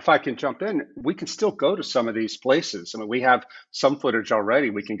if I can jump in, we can still go to some of these places. I mean, we have some footage already.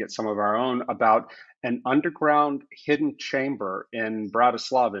 We can get some of our own about an underground hidden chamber in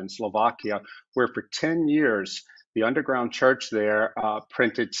Bratislava in Slovakia, where for 10 years, the underground church there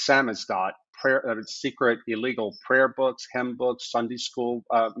printed samizdat, secret illegal prayer books, hymn books, Sunday school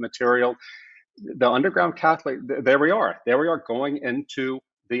material. The underground Catholic, there we are going into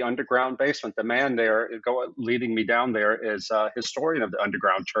the underground basement. The man there leading me down there is a historian of the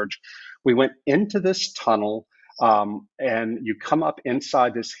underground church. We went into this tunnel, and you come up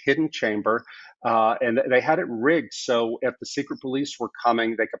inside this hidden chamber, and they had it rigged so if the secret police were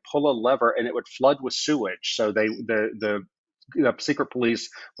coming, they could pull a lever and it would flood with sewage. So the secret police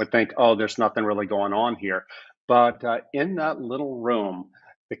would think, oh, there's nothing really going on here. But in that little room,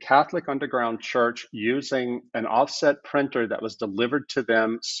 the Catholic Underground Church, using an offset printer that was delivered to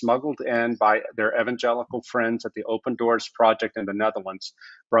them, smuggled in by their evangelical friends at the Open Doors Project in the Netherlands,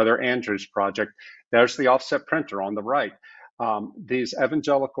 Brother Andrew's project. There's the offset printer on the right. These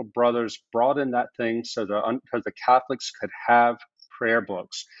evangelical brothers brought in that thing so the Catholics could have prayer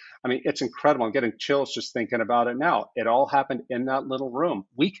books. I mean, it's incredible. I'm getting chills just thinking about it now. It all happened in that little room.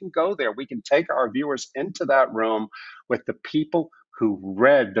 We can go there. We can take our viewers into that room with the people who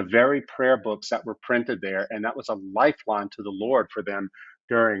read the very prayer books that were printed there. And that was a lifeline to the Lord for them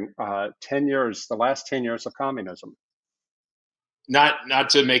during the last 10 years of communism. Not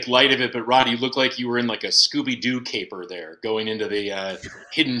to make light of it, but Rod, you look like you were in like a Scooby-Doo caper there, going into the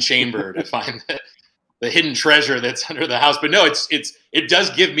hidden chamber to find the hidden treasure that's under the house. But no, it does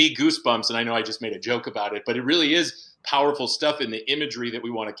give me goosebumps, and I know I just made a joke about it, but it really is powerful stuff in the imagery that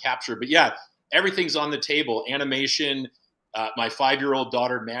we want to capture. But yeah, everything's on the table. Animation. My 5-year-old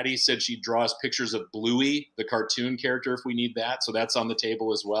daughter, Maddie, said she'd draw us pictures of Bluey, the cartoon character, if we need that. So that's on the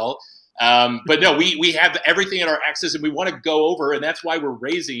table as well. But no, we have everything at our access, and we want to go over, and that's why we're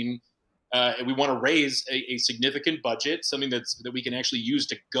raising. And we want to raise a significant budget, something that we can actually use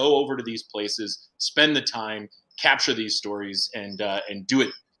to go over to these places, spend the time, capture these stories, and do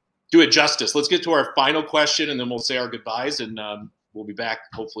it justice. Let's get to our final question, and then we'll say our goodbyes, and we'll be back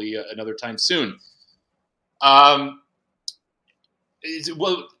hopefully another time soon.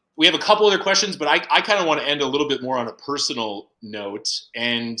 Well, we have a couple other questions, but I kind of want to end a little bit more on a personal note.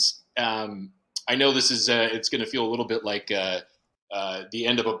 And I know this is it's going to feel a little bit like the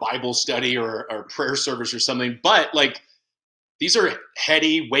end of a Bible study or a prayer service or something. But like, these are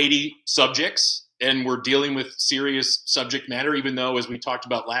heady, weighty subjects, and we're dealing with serious subject matter, even though, as we talked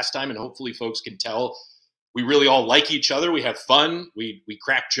about last time, and hopefully folks can tell, we really all like each other. We have fun. We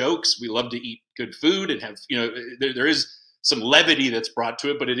crack jokes. We love to eat good food and have, there is some levity that's brought to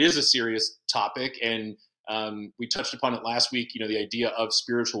it, but it is a serious topic. And we touched upon it last week, the idea of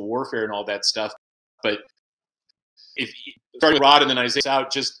spiritual warfare and all that stuff. But if starting with Rod and then Isaiah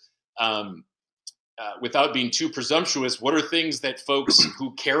out, just without being too presumptuous, what are things that folks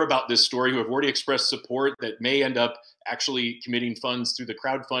who care about this story, who have already expressed support, that may end up actually committing funds through the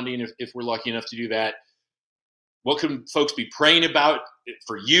crowdfunding, if we're lucky enough to do that, what can folks be praying about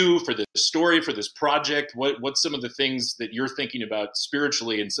for you, for this story, for this project? What's some of the things that you're thinking about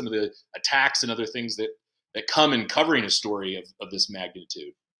spiritually, and some of the attacks and other things that come in covering a story of this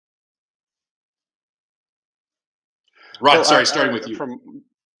magnitude? Rod, Well, sorry, starting with you.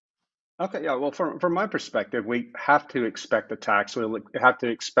 Okay, yeah. Well, from my perspective, we have to expect attacks. We have to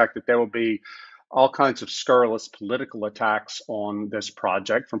expect that there will be all kinds of scurrilous political attacks on this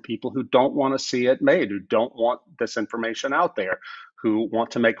project from people who don't want to see it made, who don't want this information out there, who want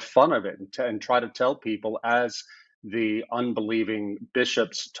to make fun of it and try to tell people, as the unbelieving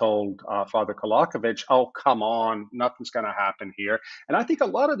bishops told Father Kolakovich, "Oh, come on, nothing's going to happen here." And I think a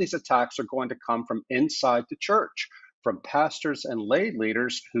lot of these attacks are going to come from inside the church, from pastors and lay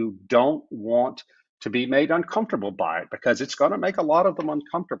leaders who don't want to be made uncomfortable by it, because it's going to make a lot of them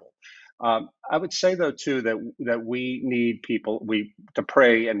uncomfortable. I would say, though, too, that we need people to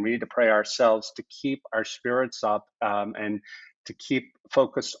pray, and we need to pray ourselves to keep our spirits up, and to keep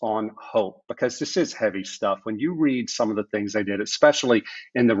focused on hope, because this is heavy stuff. When you read some of the things they did, especially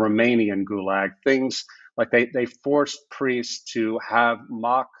in the Romanian Gulag, things like they forced priests to have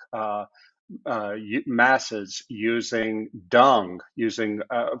mock masses using dung, using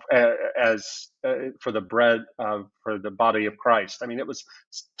as for the bread for the body of Christ. I mean, it was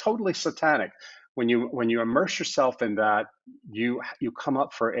totally satanic. When you immerse yourself in that, you come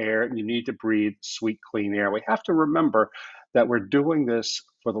up for air, and you need to breathe sweet, clean air. We have to remember that we're doing this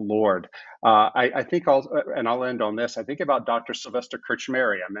for the Lord. I think I'll end on this. I think about Dr. Sylvester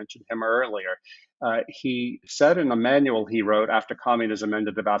Krčmáry. I mentioned him earlier. He said in a manual he wrote after communism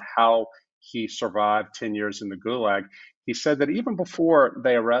ended about how he survived 10 years in the Gulag. He said that even before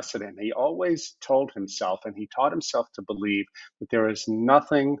they arrested him, he always told himself, and he taught himself to believe, that there is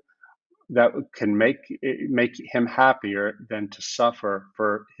nothing that can make him happier than to suffer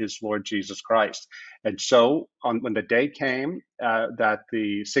for his Lord Jesus Christ. And so when the day came that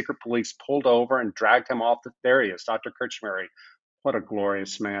the secret police pulled over and dragged him off, there he is, Dr. Krčmáry. What a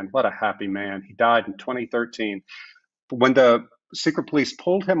glorious man. What a happy man. He died in 2013. When the secret police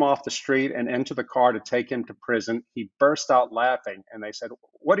pulled him off the street and into the car to take him to prison, he burst out laughing. And they said,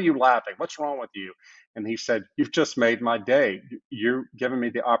 "What are you laughing? What's wrong with you?" And he said, "You've just made my day. You're giving me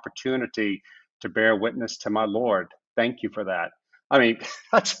the opportunity to bear witness to my Lord. Thank you for that." I mean,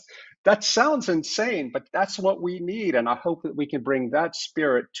 that sounds insane, but that's what we need. And I hope that we can bring that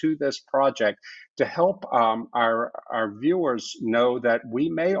spirit to this project to help our viewers know that we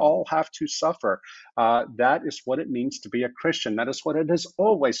may all have to suffer. That is what it means to be a Christian. That is what it has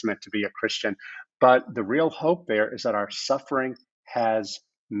always meant to be a Christian. But the real hope there is that our suffering has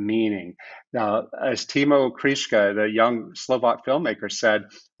meaning. Now, as Timo Kriška, the young Slovak filmmaker, said,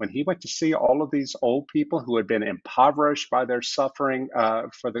 when he went to see all of these old people who had been impoverished by their suffering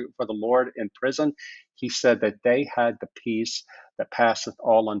for the Lord in prison, he said that they had the peace that passeth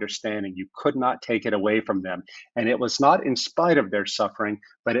all understanding. You could not take it away from them. And it was not in spite of their suffering,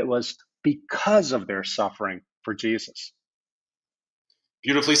 but it was because of their suffering for Jesus.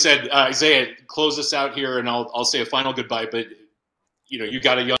 Beautifully said. Isaiah, close us out here, and I'll say a final goodbye. But you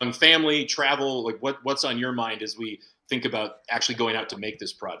got a young family, travel. Like, what's on your mind as we think about actually going out to make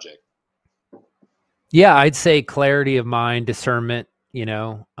this project? Yeah, I'd say clarity of mind, discernment.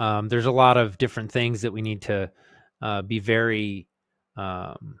 There's a lot of different things that we need to be very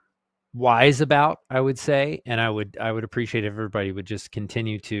wise about, I would say, and I would appreciate if everybody would just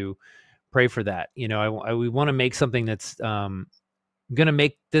continue to pray for that. We want to make something that's going to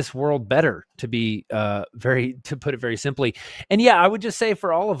make this world better, to put it very simply. And yeah, I would just say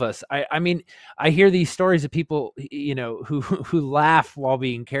for all of us, I mean, I hear these stories of people, who laugh while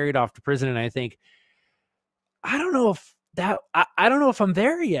being carried off to prison, and I think, I don't know if I'm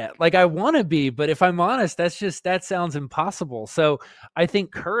there yet. Like, I want to be, but if I'm honest, that sounds impossible. So I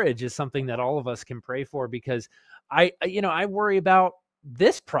think courage is something that all of us can pray for, because I worry about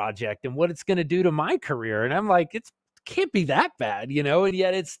this project and what it's going to do to my career. And I'm like, can't be that bad, and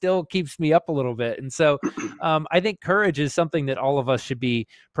yet it still keeps me up a little bit. And so I think courage is something that all of us should be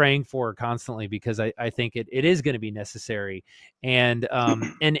praying for constantly, because I think it is going to be necessary. And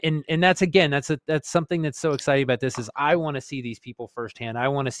that's something that's so exciting about this, is I want to see these people firsthand. I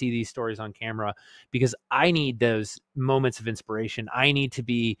want to see these stories on camera, because I need those moments of inspiration. I need to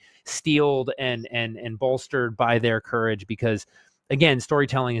be steeled and bolstered by their courage, because again,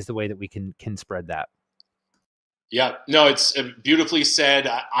 storytelling is the way that we can spread that. Yeah, no, it's beautifully said.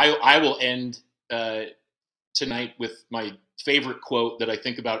 I will end tonight with my favorite quote that I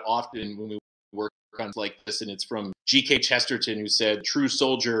think about often when we work on like this, and it's from G.K. Chesterton, who said, "True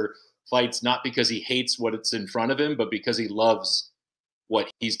soldier fights not because he hates what's in front of him, but because he loves what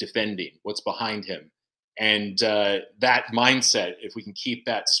he's defending, what's behind him." And that mindset, if we can keep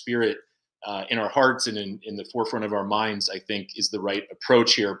that spirit in our hearts and in the forefront of our minds, I think is the right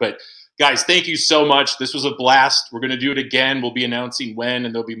approach here. But guys, thank you so much. This was a blast. We're going to do it again. We'll be announcing when,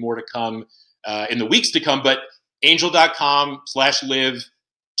 and there'll be more to come in the weeks to come. But angel.com/live.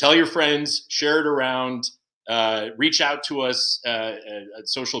 Tell your friends, share it around, reach out to us at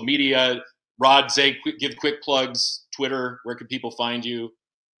social media. Rod, Zay, give quick plugs. Twitter, where can people find you?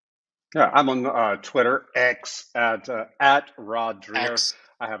 Yeah, I'm on Twitter, X, at Rod Dreher. X.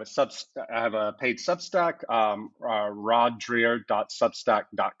 I have a paid Substack,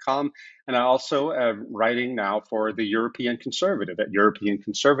 roddreher.substack.com, and I also am writing now for the European Conservative at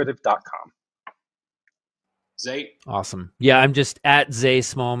europeanconservative.com. Zay? Awesome. Yeah, I'm just at Zay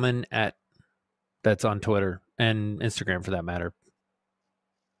Smallman that's on Twitter and Instagram for that matter.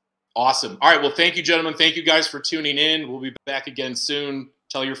 Awesome. All right. Well, thank you, gentlemen. Thank you guys for tuning in. We'll be back again soon.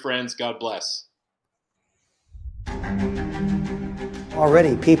 Tell your friends. God bless.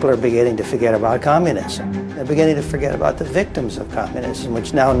 Already people are beginning to forget about communism. They're beginning to forget about the victims of communism,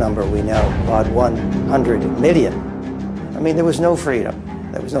 which now number, we know, about 100 million. I mean, there was no freedom.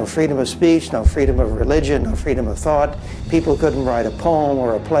 There was no freedom of speech, no freedom of religion, no freedom of thought. People couldn't write a poem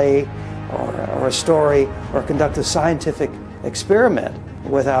or a play or a story or conduct a scientific experiment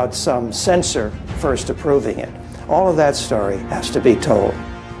without some censor first approving it. All of that story has to be told.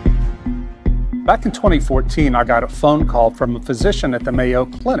 Back in 2014, I got a phone call from a physician at the Mayo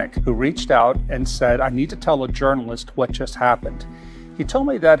Clinic who reached out and said, I need to tell a journalist what just happened. He told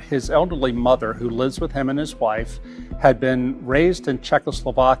me that his elderly mother, who lives with him and his wife, had been raised in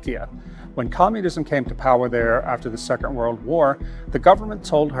Czechoslovakia. When communism came to power there after the Second World War, the government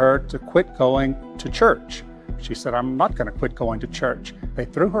told her to quit going to church. She said, I'm not going to quit going to church. They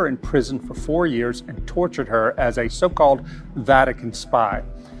threw her in prison for 4 years and tortured her as a so-called Vatican spy.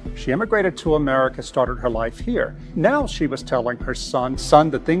 She immigrated to America, started her life here. Now she was telling her son,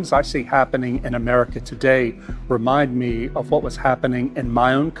 the things I see happening in America today remind me of what was happening in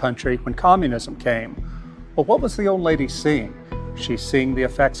my own country when communism came. Well, what was the old lady seeing? She's seeing the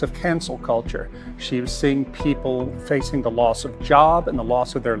effects of cancel culture. She was seeing people facing the loss of job and the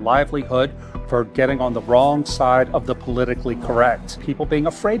loss of their livelihood for getting on the wrong side of the politically correct. People being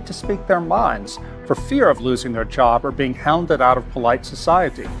afraid to speak their minds for fear of losing their job or being hounded out of polite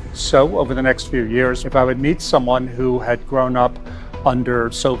society. So over the next few years, if I would meet someone who had grown up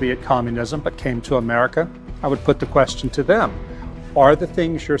under Soviet communism but came to America, I would put the question to them. Are the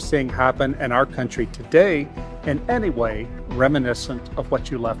things you're seeing happen in our country today in any way reminiscent of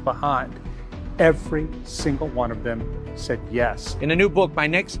what you left behind? Every single one of them said yes. In a new book, my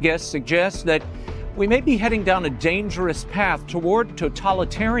next guest suggests that we may be heading down a dangerous path toward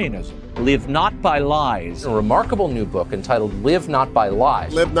totalitarianism. Live Not by Lies. A remarkable new book entitled Live Not by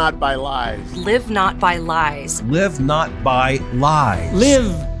Lies. Live Not by Lies. Live Not by Lies. Live Not by Lies.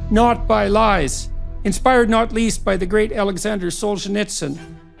 Live Not by Lies. Inspired not least by the great Alexander Solzhenitsyn.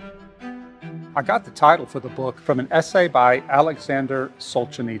 I got the title for the book from an essay by Alexander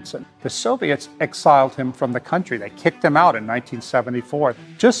Solzhenitsyn. The Soviets exiled him from the country. They kicked him out in 1974.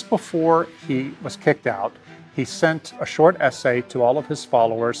 Just before he was kicked out, he sent a short essay to all of his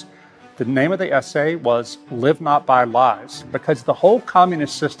followers. The name of the essay was Live Not by Lies, because the whole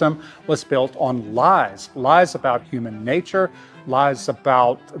communist system was built on lies. Lies about human nature, lies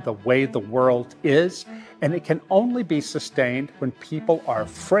about the way the world is, and it can only be sustained when people are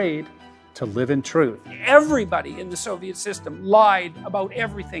afraid to live in truth. Everybody in the Soviet system lied about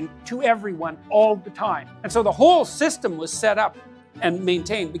everything to everyone all the time. And so the whole system was set up and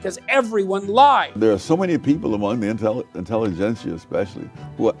maintained because everyone lied. There are so many people among the intelligentsia especially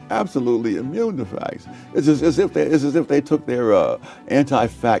who are absolutely immune to facts. It's as if they took their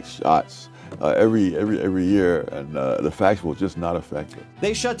anti-fact shots every year, and the facts will just not affect it.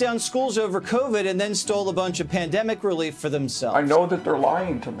 They shut down schools over COVID and then stole a bunch of pandemic relief for themselves. I know that they're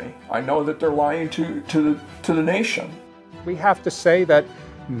lying to me. I know that they're lying to the nation. We have to say that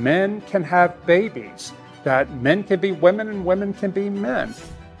men can have babies, that men can be women and women can be men.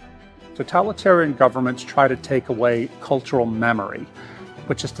 Totalitarian governments try to take away cultural memory,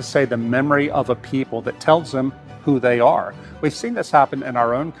 which is to say the memory of a people that tells them who they are. We've seen this happen in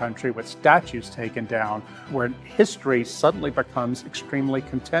our own country with statues taken down, where history suddenly becomes extremely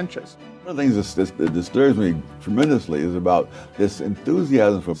contentious. One of the things that disturbs me tremendously is about this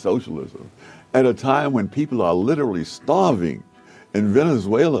enthusiasm for socialism at a time when people are literally starving in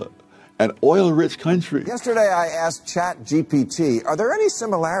Venezuela, an oil-rich country. Yesterday I asked ChatGPT, are there any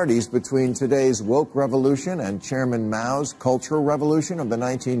similarities between today's woke revolution and Chairman Mao's cultural revolution of the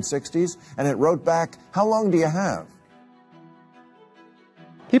 1960s? And it wrote back, how long do you have?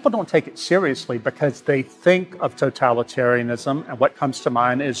 People don't take it seriously because they think of totalitarianism, and what comes to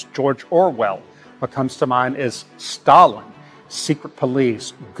mind is George Orwell. What comes to mind is Stalin, secret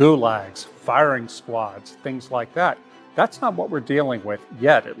police, gulags, firing squads, things like that. That's not what we're dealing with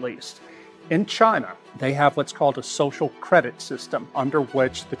yet, at least. In China, they have what's called a social credit system under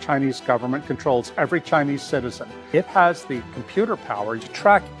which the Chinese government controls every Chinese citizen. It has the computer power to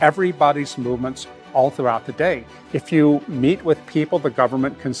track everybody's movements all throughout the day. If you meet with people the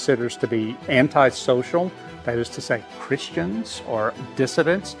government considers to be antisocial, that is to say Christians or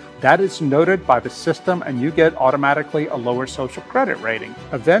dissidents, that is noted by the system and you get automatically a lower social credit rating.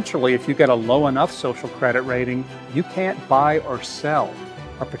 Eventually, if you get a low enough social credit rating, you can't buy or sell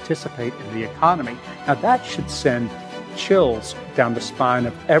or participate in the economy. Now that should send chills down the spine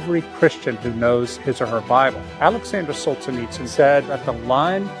of every Christian who knows his or her Bible. Alexander Solzhenitsyn said that the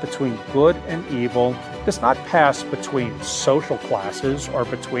line between good and evil does not pass between social classes or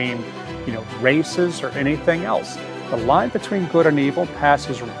between, races or anything else. The line between good and evil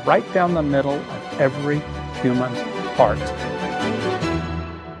passes right down the middle of every human heart.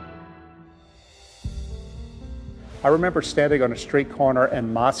 I remember standing on a street corner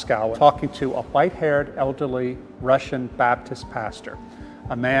in Moscow talking to a white-haired, elderly Russian Baptist pastor,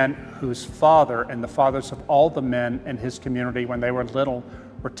 a man whose father and the fathers of all the men in his community when they were little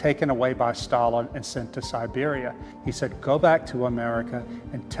were taken away by Stalin and sent to Siberia. He said, go back to America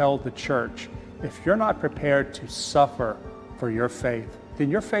and tell the church, if you're not prepared to suffer for your faith,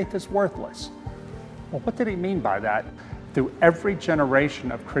 then your faith is worthless. Well, what did he mean by that? Through every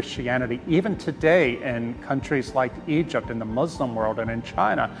generation of Christianity, even today in countries like Egypt, in the Muslim world, and in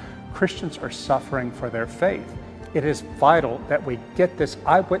China, Christians are suffering for their faith. It is vital that we get this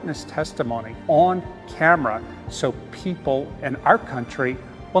eyewitness testimony on camera so people in our country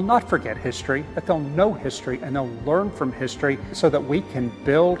will not forget history, that they'll know history and they'll learn from history so that we can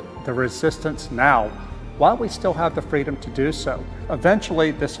build the resistance now while we still have the freedom to do so.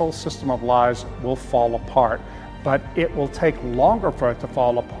 Eventually, this whole system of lies will fall apart. But it will take longer for it to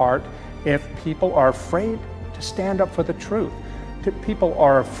fall apart if people are afraid to stand up for the truth. If people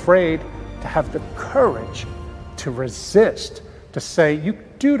are afraid to have the courage to resist, to say, you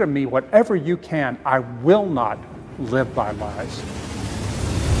do to me whatever you can, I will not live by lies.